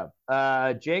Jacob.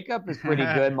 Jacob is pretty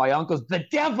good. My uncle's the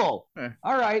devil.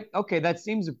 All right. Okay, that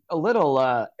seems a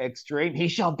little extreme. He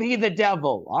shall be the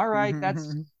devil. All right,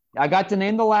 that's I got to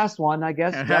name the last one. I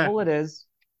guess devil it is.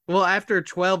 Well, after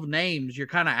 12 names, you're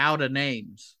kind of out of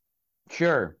names.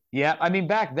 Sure. Yeah. I mean,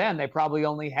 back then they probably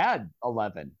only had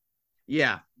 11.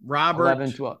 Yeah, Robert,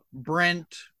 11, 12.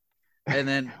 Brent, and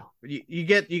then you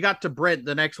got to Brent.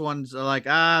 The next one's like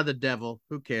the devil.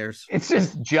 Who cares? It's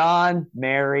just John,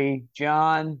 Mary,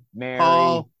 John, Mary,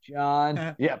 Paul,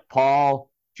 John. Yeah,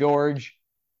 Paul, George.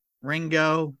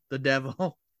 Ringo, the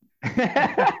devil.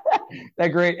 That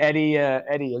great Eddie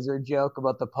Izzard joke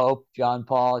about the Pope, John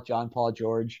Paul,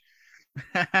 George.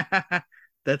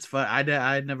 That's fun.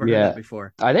 I'd never heard that Yeah,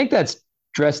 before. I think that's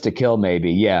Dressed to Kill.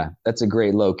 Maybe. Yeah, that's a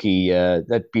great low key.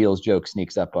 That Beatles joke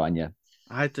sneaks up on you.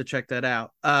 I have to check that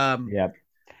out. Yeah,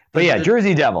 but yeah, The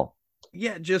Jersey Devil.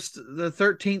 yeah, just the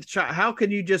 13th child. How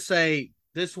can you just say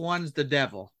this one's the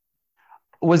devil?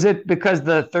 Was it because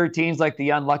the 13's like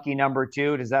the unlucky number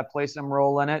two? Does that play some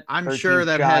role in it? I'm sure 13th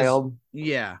that has. child.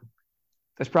 Yeah.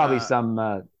 There's probably Uh,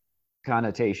 some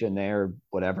connotation there,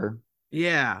 whatever.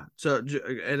 yeah. So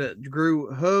it grew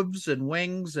hooves and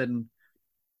wings and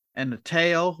a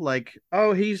tail. Like,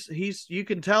 oh, he's. You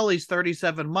can tell he's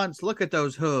 37 months. Look at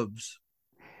those hooves.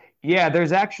 Yeah, there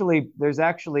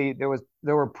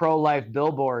were pro-life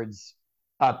billboards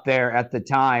up there at the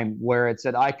time where it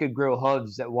said I could grow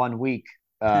hooves at 1 week.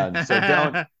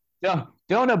 So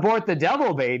don't abort the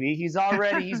devil, baby. He's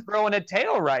growing a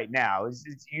tail right now.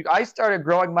 I started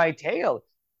growing my tail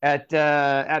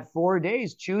at 4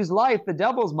 days. Choose life. The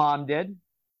devil's mom did.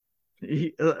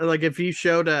 Like if you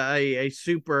showed a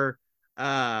super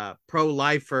pro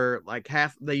lifer like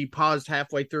half that you paused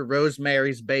halfway through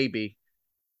Rosemary's Baby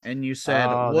and you said,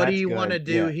 Oh, "What do that's you want to good.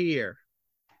 do Yeah. here?"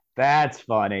 That's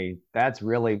funny. That's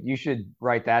really, you should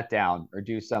write that down or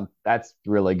do some. That's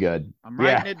really good. I'm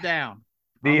Yeah. writing it down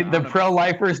The on pro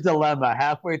lifer's dilemma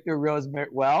halfway through Rosemary.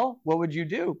 Well, what would you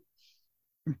do?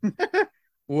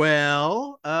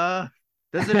 well,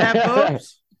 does it have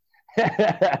hooves?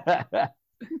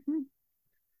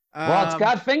 Well, it's Um,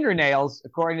 got fingernails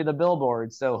according to the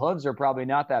billboard, so hooves are probably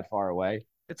not that far away.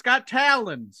 it's got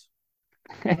talons.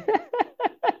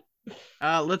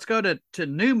 Let's go to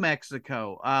New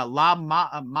Mexico.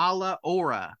 Mala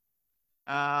Ora.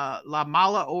 La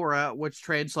Mala Ora, which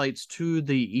translates to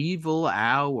the evil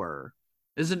hour,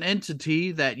 is an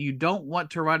entity that you don't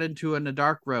want to run into in a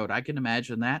dark road. I can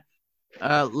imagine that.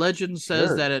 Legend says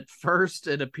Sure. that at first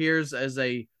it appears as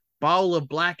a ball of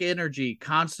black energy,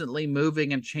 constantly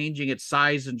moving and changing its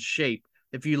size and shape.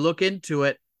 If you look into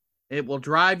it, It will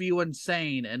drive you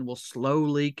insane and will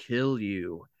slowly kill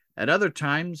you. At other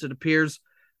times, it appears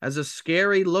as a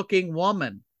scary looking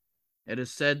woman. It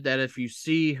is said that if you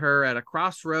see her at a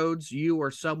crossroads, you or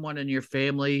someone in your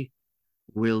family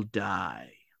will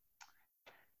die.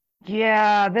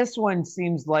 Yeah, this one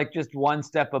seems like just one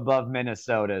step above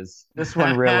Minnesota's. This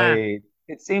one really,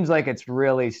 it seems like it's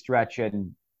really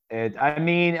stretching it. I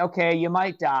mean, okay, you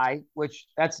might die, which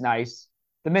that's nice.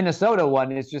 The Minnesota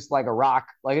one is just like a rock,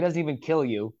 like it doesn't even kill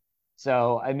you.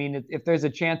 So, I mean, if there's a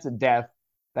chance of death,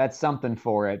 that's something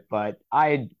for it. But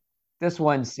this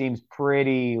one seems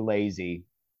pretty lazy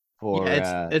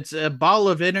Yeah, for, it's a ball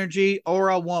of energy or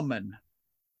a woman.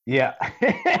 yeah.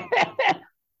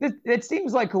 It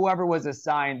seems like whoever was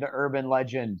assigned the urban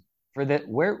legend for that.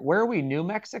 Where are we? New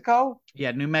Mexico? Yeah,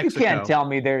 New You can't Mexico. tell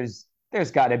me there's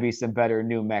got to be some better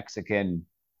New Mexican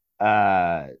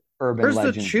uh urban Where's the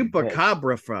legends than this.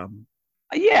 chupacabra from?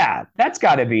 Yeah, that's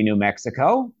got to be New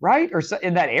Mexico, right? Or so,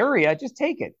 in that area, just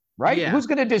take it, right? Yeah, Who's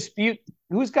going to dispute?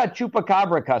 Who's got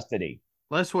chupacabra custody?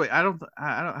 let's wait. I don't.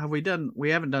 Have we done? We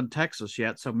haven't done Texas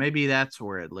yet, so maybe that's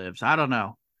where it lives. I don't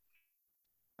know.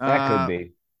 That could Uh,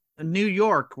 be. New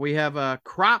York, we have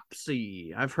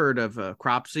Cropsey. I've heard of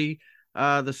Cropsey.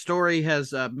 The story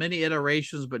has many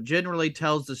iterations, but generally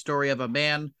tells the story of a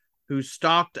man who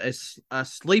stalked a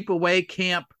sleepaway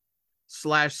camp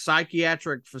slash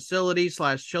psychiatric facility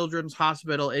slash children's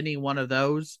hospital, any one of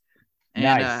those, and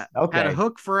Nice. had a Okay.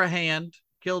 hook for a hand,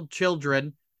 killed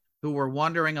children who were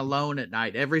wandering alone at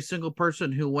night. Every single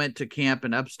person who went to camp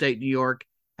in upstate New York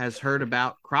has heard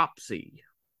about Cropsey.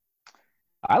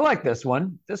 I like this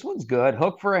one. This one's good.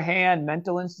 Hook for a hand,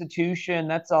 mental institution.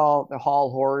 That's all the hall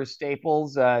horror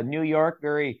staples. New York,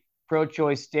 very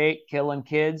pro-choice state, killing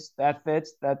kids. That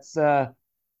fits. That's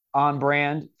on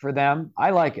brand for them. I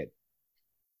like it.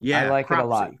 I Yeah, like it a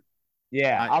lot. Cropsey.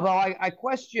 Yeah. I Although I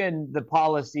question the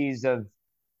policies of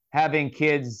having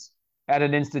kids at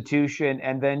an institution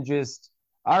and then just,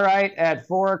 all right, at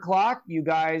 4 o'clock, you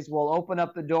guys will open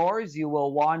up the doors. You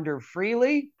will wander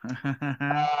freely.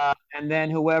 And then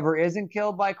whoever isn't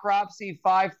killed by Cropsey,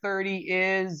 5:30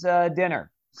 is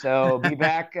dinner. So be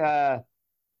back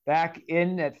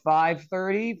in at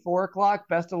 5:30, 4 o'clock.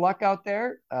 Best of luck out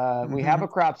there. We have a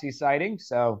Cropsey sighting,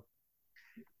 so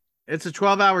It's a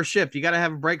 12-hour shift. You got to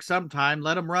have a break sometime.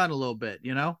 Let them run a little bit,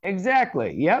 you know?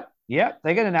 exactly. Yep, yep.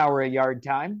 They get an hour of yard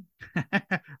time.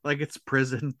 Like it's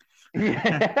prison.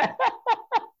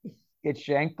 Get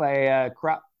shanked by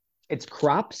crop. It's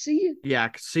Cropsey, Yeah,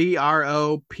 Cropsey.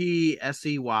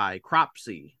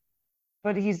 Cropsey.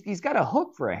 but he's got a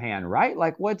hook for a hand, right?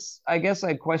 Like, what's? I guess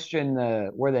I question the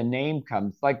where the name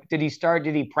comes. Like, did he start?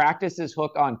 Did he practice his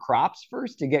hook on crops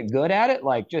first to get good at it?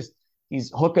 Like, just he's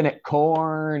hooking at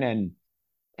corn and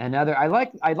other. I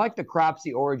like the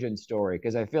Cropsey origin story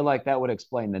because I feel like that would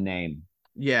explain the name.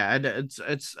 Yeah, and it's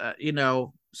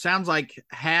sounds like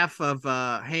half of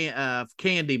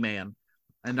Candyman.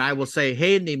 And I will say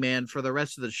Handyman for the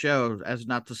rest of the show as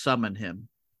not to summon him.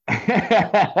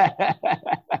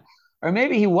 Or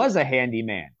maybe he was a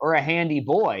handyman or a handy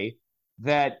boy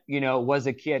that was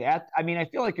a kid at. I mean, I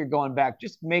feel like you're going back.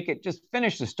 Just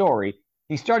finish the story.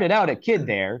 He started out a kid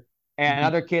there, and Mhm.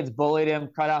 other kids bullied him,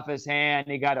 cut off his hand.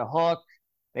 He got a hook.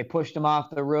 They pushed him off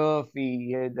the roof.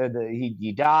 He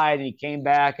died, and he came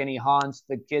back, and he haunts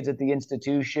the kids at the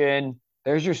institution.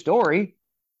 There's your story.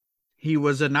 He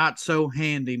was a not so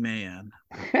handy man.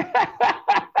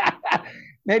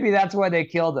 Maybe that's why they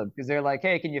killed him because they're like,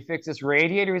 "Hey, can you fix this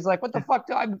radiator?" He's like, "What the fuck?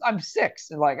 I'm 6."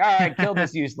 And like, "All right, kill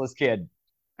this useless kid."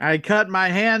 I cut my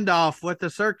hand off with the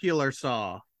circular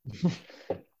saw.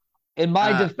 In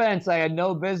my Uh, defense, I had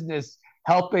no business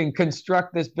helping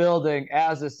construct this building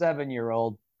as a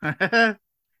 7-year-old.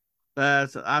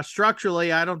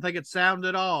 Structurally, I don't think it's sound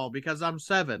at all because I'm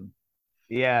 7.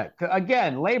 Yeah.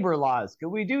 Again, labor laws. Could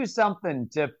we do something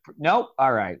to? Nope.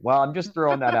 All right. Well, I'm just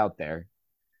throwing that out there.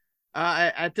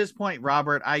 At this point,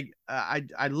 Robert,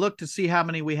 I look to see how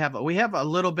many we have. We have a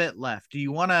little bit left. Do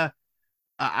you want to?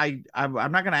 I'm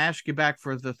not going to ask you back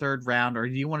for the third round, or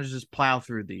do you want to just plow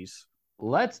through these?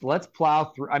 Let's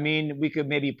plow through. I mean, we could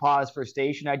maybe pause for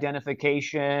station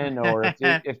identification, or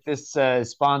if this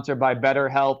is sponsored by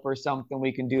BetterHelp or something,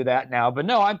 we can do that now. But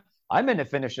no, I'm in to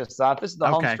finish this off. This is the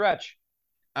home Okay. stretch.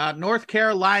 North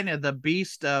Carolina, the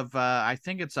beast of I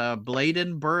think it's a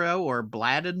Bladenboro or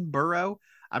Bladenboro.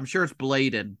 I'm sure it's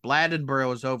Bladen.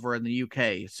 Bladenboro is over in the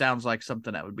UK. Sounds like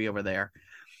something that would be over there.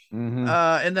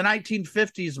 Mm-hmm. In the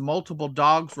 1950s, multiple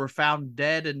dogs were found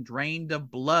dead and drained of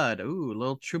blood. Ooh, a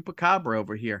little chupacabra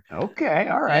over here. Okay,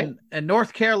 all right. And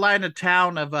North Carolina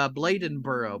town of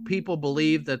Bladenboro, people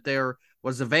believe that there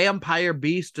was a vampire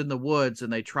beast in the woods,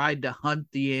 and they tried to hunt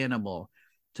the animal.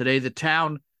 Today, the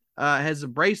town has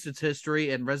embraced its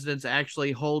history, and residents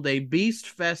actually hold a Beast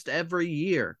Fest every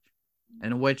year,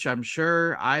 in which I'm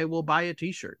sure I will buy a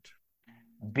t-shirt.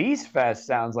 Beast Fest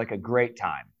sounds like a great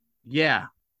time. Yeah,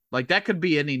 like that could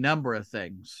be any number of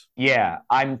things. Yeah,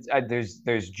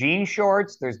 there's jean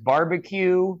shorts, there's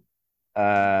barbecue.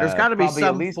 There's got to be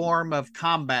some least... form of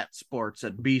combat sports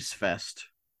at Beast Fest.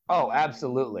 Oh,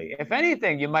 absolutely. If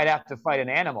anything, you might have to fight an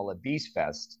animal at Beast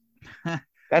Fest.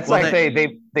 That's well, like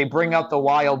they bring out the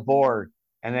wild boar,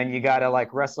 and then you got to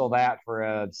like wrestle that for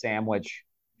a sandwich.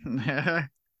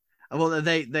 Well,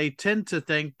 they tend to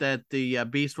think that the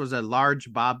beast was a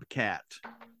large bobcat,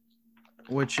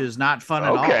 which is not fun at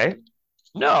all. Okay.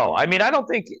 No, I mean, I don't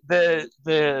think the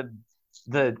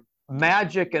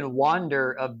magic and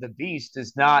wonder of the beast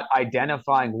is not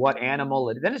identifying what animal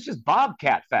it is. Then it's just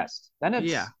Bobcat Fest. Then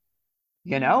it's,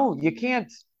 you know, you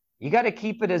got to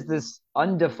keep it as this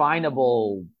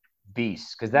undefinable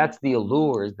beast, because that's the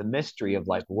allure, is the mystery of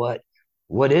like, what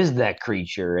is that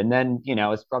creature? And then, you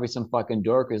know, it's probably some fucking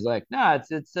dork who's like, nah,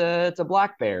 it's a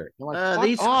black bear. Like,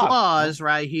 these claws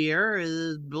right here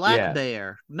is black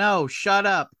bear. No, shut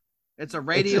up. It's a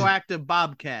radioactive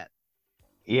bobcat.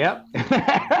 Yep.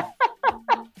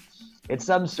 It's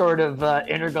some sort of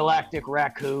intergalactic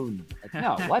raccoon. Like,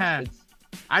 no, what?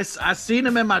 I seen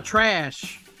him in my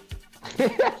trash.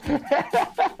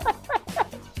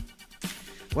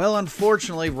 Well,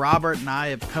 unfortunately, Robert and I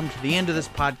have come to the end of this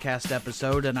podcast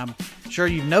episode, and I'm sure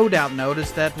you've no doubt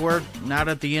noticed that we're not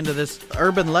at the end of this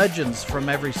Urban Legends from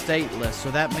Every State list. So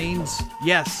that means,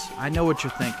 yes, I know what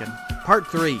you're thinking. Part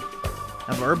 3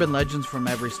 of Urban Legends from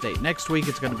Every State. Next week,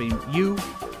 it's going to be you,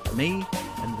 me,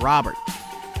 and Robert.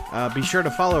 Be sure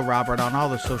to follow Robert on all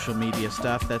the social media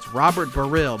stuff. That's Robert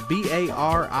Baril,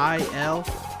 Baril.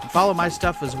 Follow my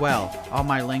stuff as well. All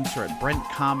my links are at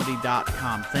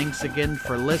brentcomedy.com. Thanks again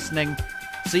for listening.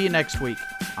 See you next week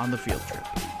on The Field Trip.